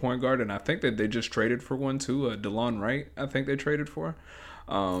backup point guard, and I think that they just traded for one, too, DeLon Wright, I think they traded for.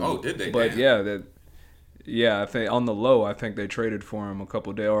 Did they? But, I think on the low, I think they traded for him a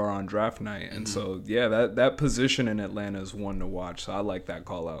couple days or on draft night. And so, that position in Atlanta is one to watch. So I like that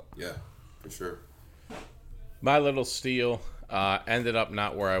call out. Yeah, for sure. My little steal ended up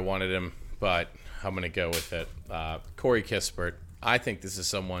not where I wanted him, but I'm going to go with it. Corey Kispert. I think this is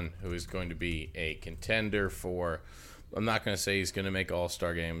someone who is going to be a contender for. I'm not going to say he's going to make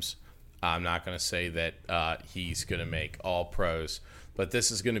all-star games. I'm not going to say that he's going to make all pros. But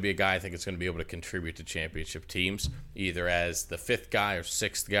this is going to be a guy I think is going to be able to contribute to championship teams, either as the 5th guy or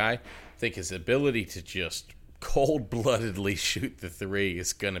 6th guy. I think his ability to just cold-bloodedly shoot the 3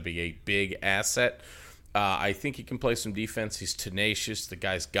 is going to be a big asset. I think he can play some defense. He's tenacious. The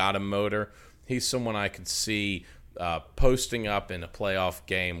guy's got a motor. He's someone I could see posting up in a playoff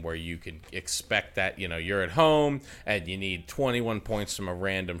game where you can expect that, you're at home and you need 21 points from a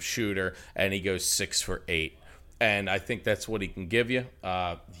random shooter, and he goes 6 for 8. And I think that's what he can give you.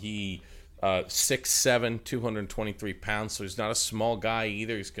 He 6'7", 223 pounds, so he's not a small guy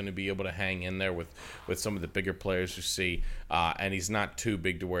either. He's going to be able to hang in there with some of the bigger players you see, and he's not too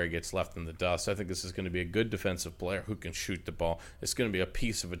big to where he gets left in the dust. I think this is going to be a good defensive player who can shoot the ball. It's going to be a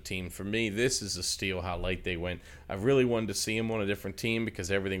piece of a team. For me, this is a steal how late they went. I really wanted to see him on a different team because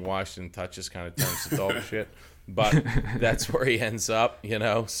everything Washington touches kind of turns to dog shit. But that's where he ends up,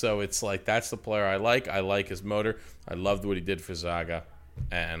 So it's like that's the player I like. I like his motor. I loved what he did for Zaga.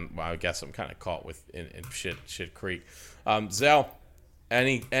 And I guess I'm kind of caught with in shit creek. Zell,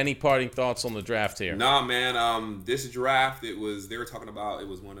 any parting thoughts on the draft here? Nah, man. This draft, they were talking about it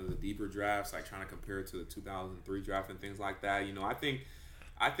was one of the deeper drafts, like trying to compare it to the 2003 draft and things like that.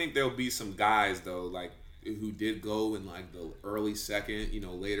 I think there'll be some guys though, like who did go in like the early second,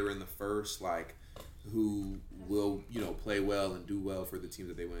 later in the first, like who will, play well and do well for the team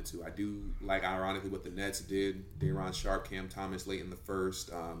that they went to. I do like, ironically, what the Nets did. Day'Ron Sharpe, Cam Thomas late in the first.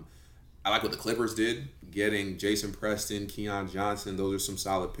 I like what the Clippers did, getting Jason Preston, Keon Johnson. Those are some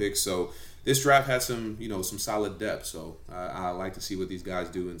solid picks. So this draft had some, some solid depth. So I like to see what these guys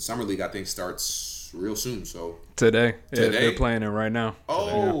do. And Summer League, I think, starts real soon. So today. Yeah, they're playing it right now.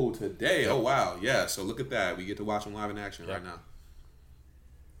 Oh, today. Oh, wow. Yeah, so look at that. We get to watch them live in action right now.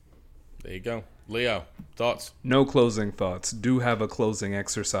 There you go. Leo, thoughts? No closing thoughts. Do have a closing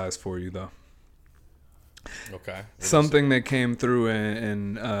exercise for you, though. Okay. Something that came through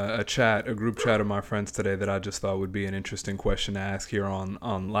in a group chat of my friends today that I just thought would be an interesting question to ask here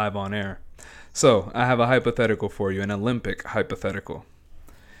on live on air. So I have a hypothetical for you, an Olympic hypothetical.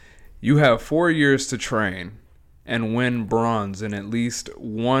 You have 4 years to train and win bronze in at least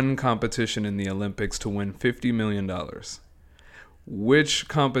one competition in the Olympics to win $50 million. Which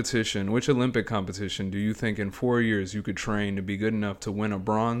Olympic competition do you think in 4 years you could train to be good enough to win a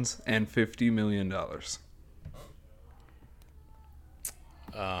bronze and $50 million?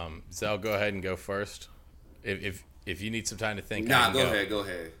 Zell, go ahead and go first. If If you need some time to think, Nah, go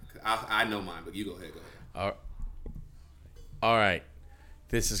ahead. I know mine, but you go ahead. All right.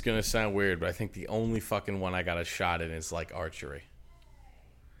 This is going to sound weird, but I think the only fucking one I got a shot in is like archery.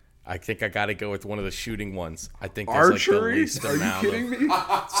 I think I got to go with one of the shooting ones. I think there's Archery? like the least Are you amount kidding me?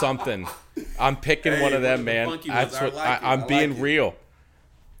 something. I'm picking one of them, man. That's what I'm being real.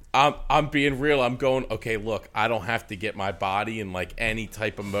 I'm being real. I'm going, okay, look, I don't have to get my body in like any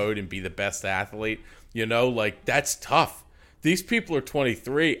type of mode and be the best athlete. You know, like that's tough. These people are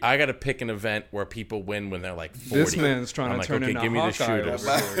 23. I got to pick an event where people win when they're like 40. This man's trying to turn into give me the Hawkeye shooters.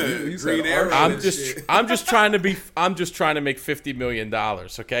 over here. You said Green Arrow. archery. I'm just trying to make $50 million.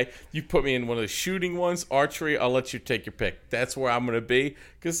 Okay, you put me in one of the shooting ones, archery. I'll let you take your pick. That's where I'm gonna be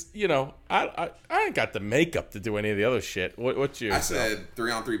because you know I ain't got the makeup to do any of the other shit. What's yours? I said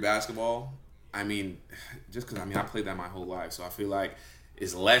 3-on-3 basketball. I mean, just because I played that my whole life, so I feel like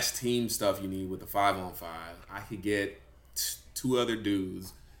it's less team stuff you need with the 5-on-5. I could get 2 other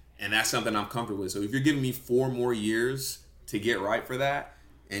dudes, and that's something I'm comfortable with. So if you're giving me 4 more years to get right for that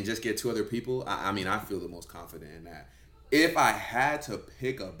and just get 2 other people, I feel the most confident in that. If I had to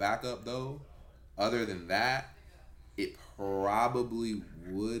pick a backup, though, other than that, it probably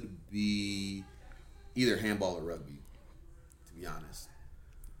would be either handball or rugby, to be honest.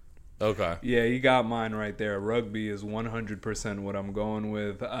 Okay. Yeah, you got mine right there. Rugby is 100% what I'm going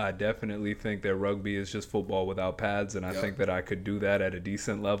with. I definitely think that rugby is just football without pads, and I think that I could do that at a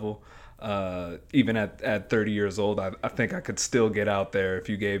decent level. Even at 30 years old, I think I could still get out there. If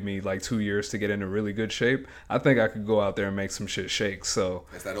you gave me like 2 years to get into really good shape, I think I could go out there and make some shit shake. So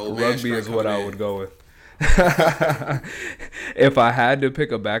That's that old man rugby is what I would go with. If I had to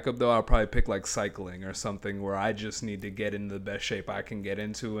pick a backup, though, I'd probably pick like cycling or something where I just need to get into the best shape I can get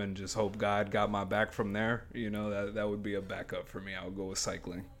into and just hope God got my back from there. You know, that would be a backup for me. I would go with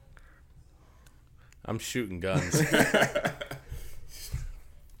cycling. I'm shooting guns.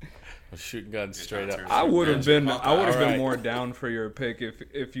 I'm shooting guns straight up. I would have been Alright. more down for your pick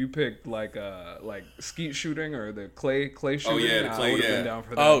if you picked like skeet shooting or the clay shooting. yeah, the clay, I would have yeah. been down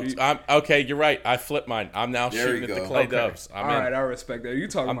for that. Oh, okay, you're right. I flipped mine. I'm now There shooting you at the go. clay Okay. doves. I'm All in. right, I respect that. You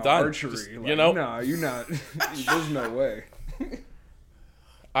talking I'm about done. archery? Just, like, you know? no, you're not. There's no way.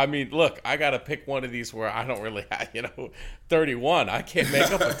 I mean, look, I got to pick one of these where I don't really have, 31. I can't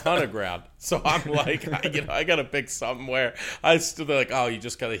make up a ton of ground. So I'm like, I got to pick something where I still like, oh, you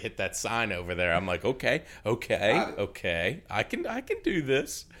just got to hit that sign over there. I'm like, okay. I can do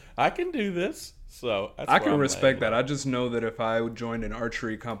this. So that's I where can I'm respect laying. that. I just know that if I joined an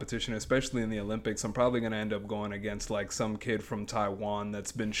archery competition, especially in the Olympics, I'm probably going to end up going against like some kid from Taiwan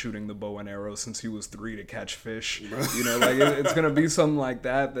that's been shooting the bow and arrow since he was 3 to catch fish. It's going to be something like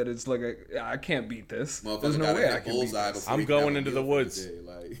that it's like, I can't beat this. There's no way I can beat this. I'm going into the woods.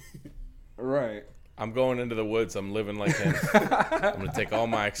 Right. I'm going into the woods. I'm living like him. I'm going to take all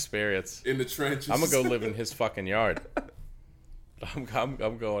my experience. In the trenches. I'm going to go live in his fucking yard.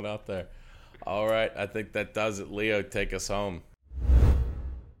 I'm going out there. All right, I think that does it. Leo, take us home.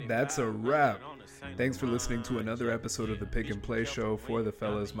 That's a wrap. Thanks for listening to another episode of the Pick and Play Show for the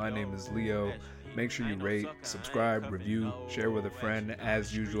fellas. My name is Leo. Make sure you rate, subscribe, review, share with a friend.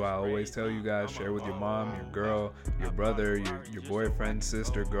 As usual, I always tell you guys, share with your mom, your girl, your brother, your boyfriend,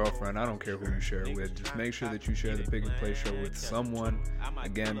 sister, girlfriend. I don't care who you share it with. Just make sure that you share the Pick and Play Show with someone.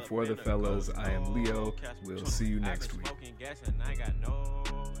 Again, for the fellas, I am Leo. We'll see you next week.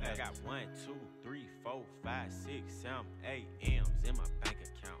 I got 1, 2, 3, 4, 5, 6, 7, 8 M's in my bank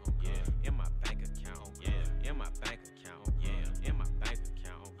account.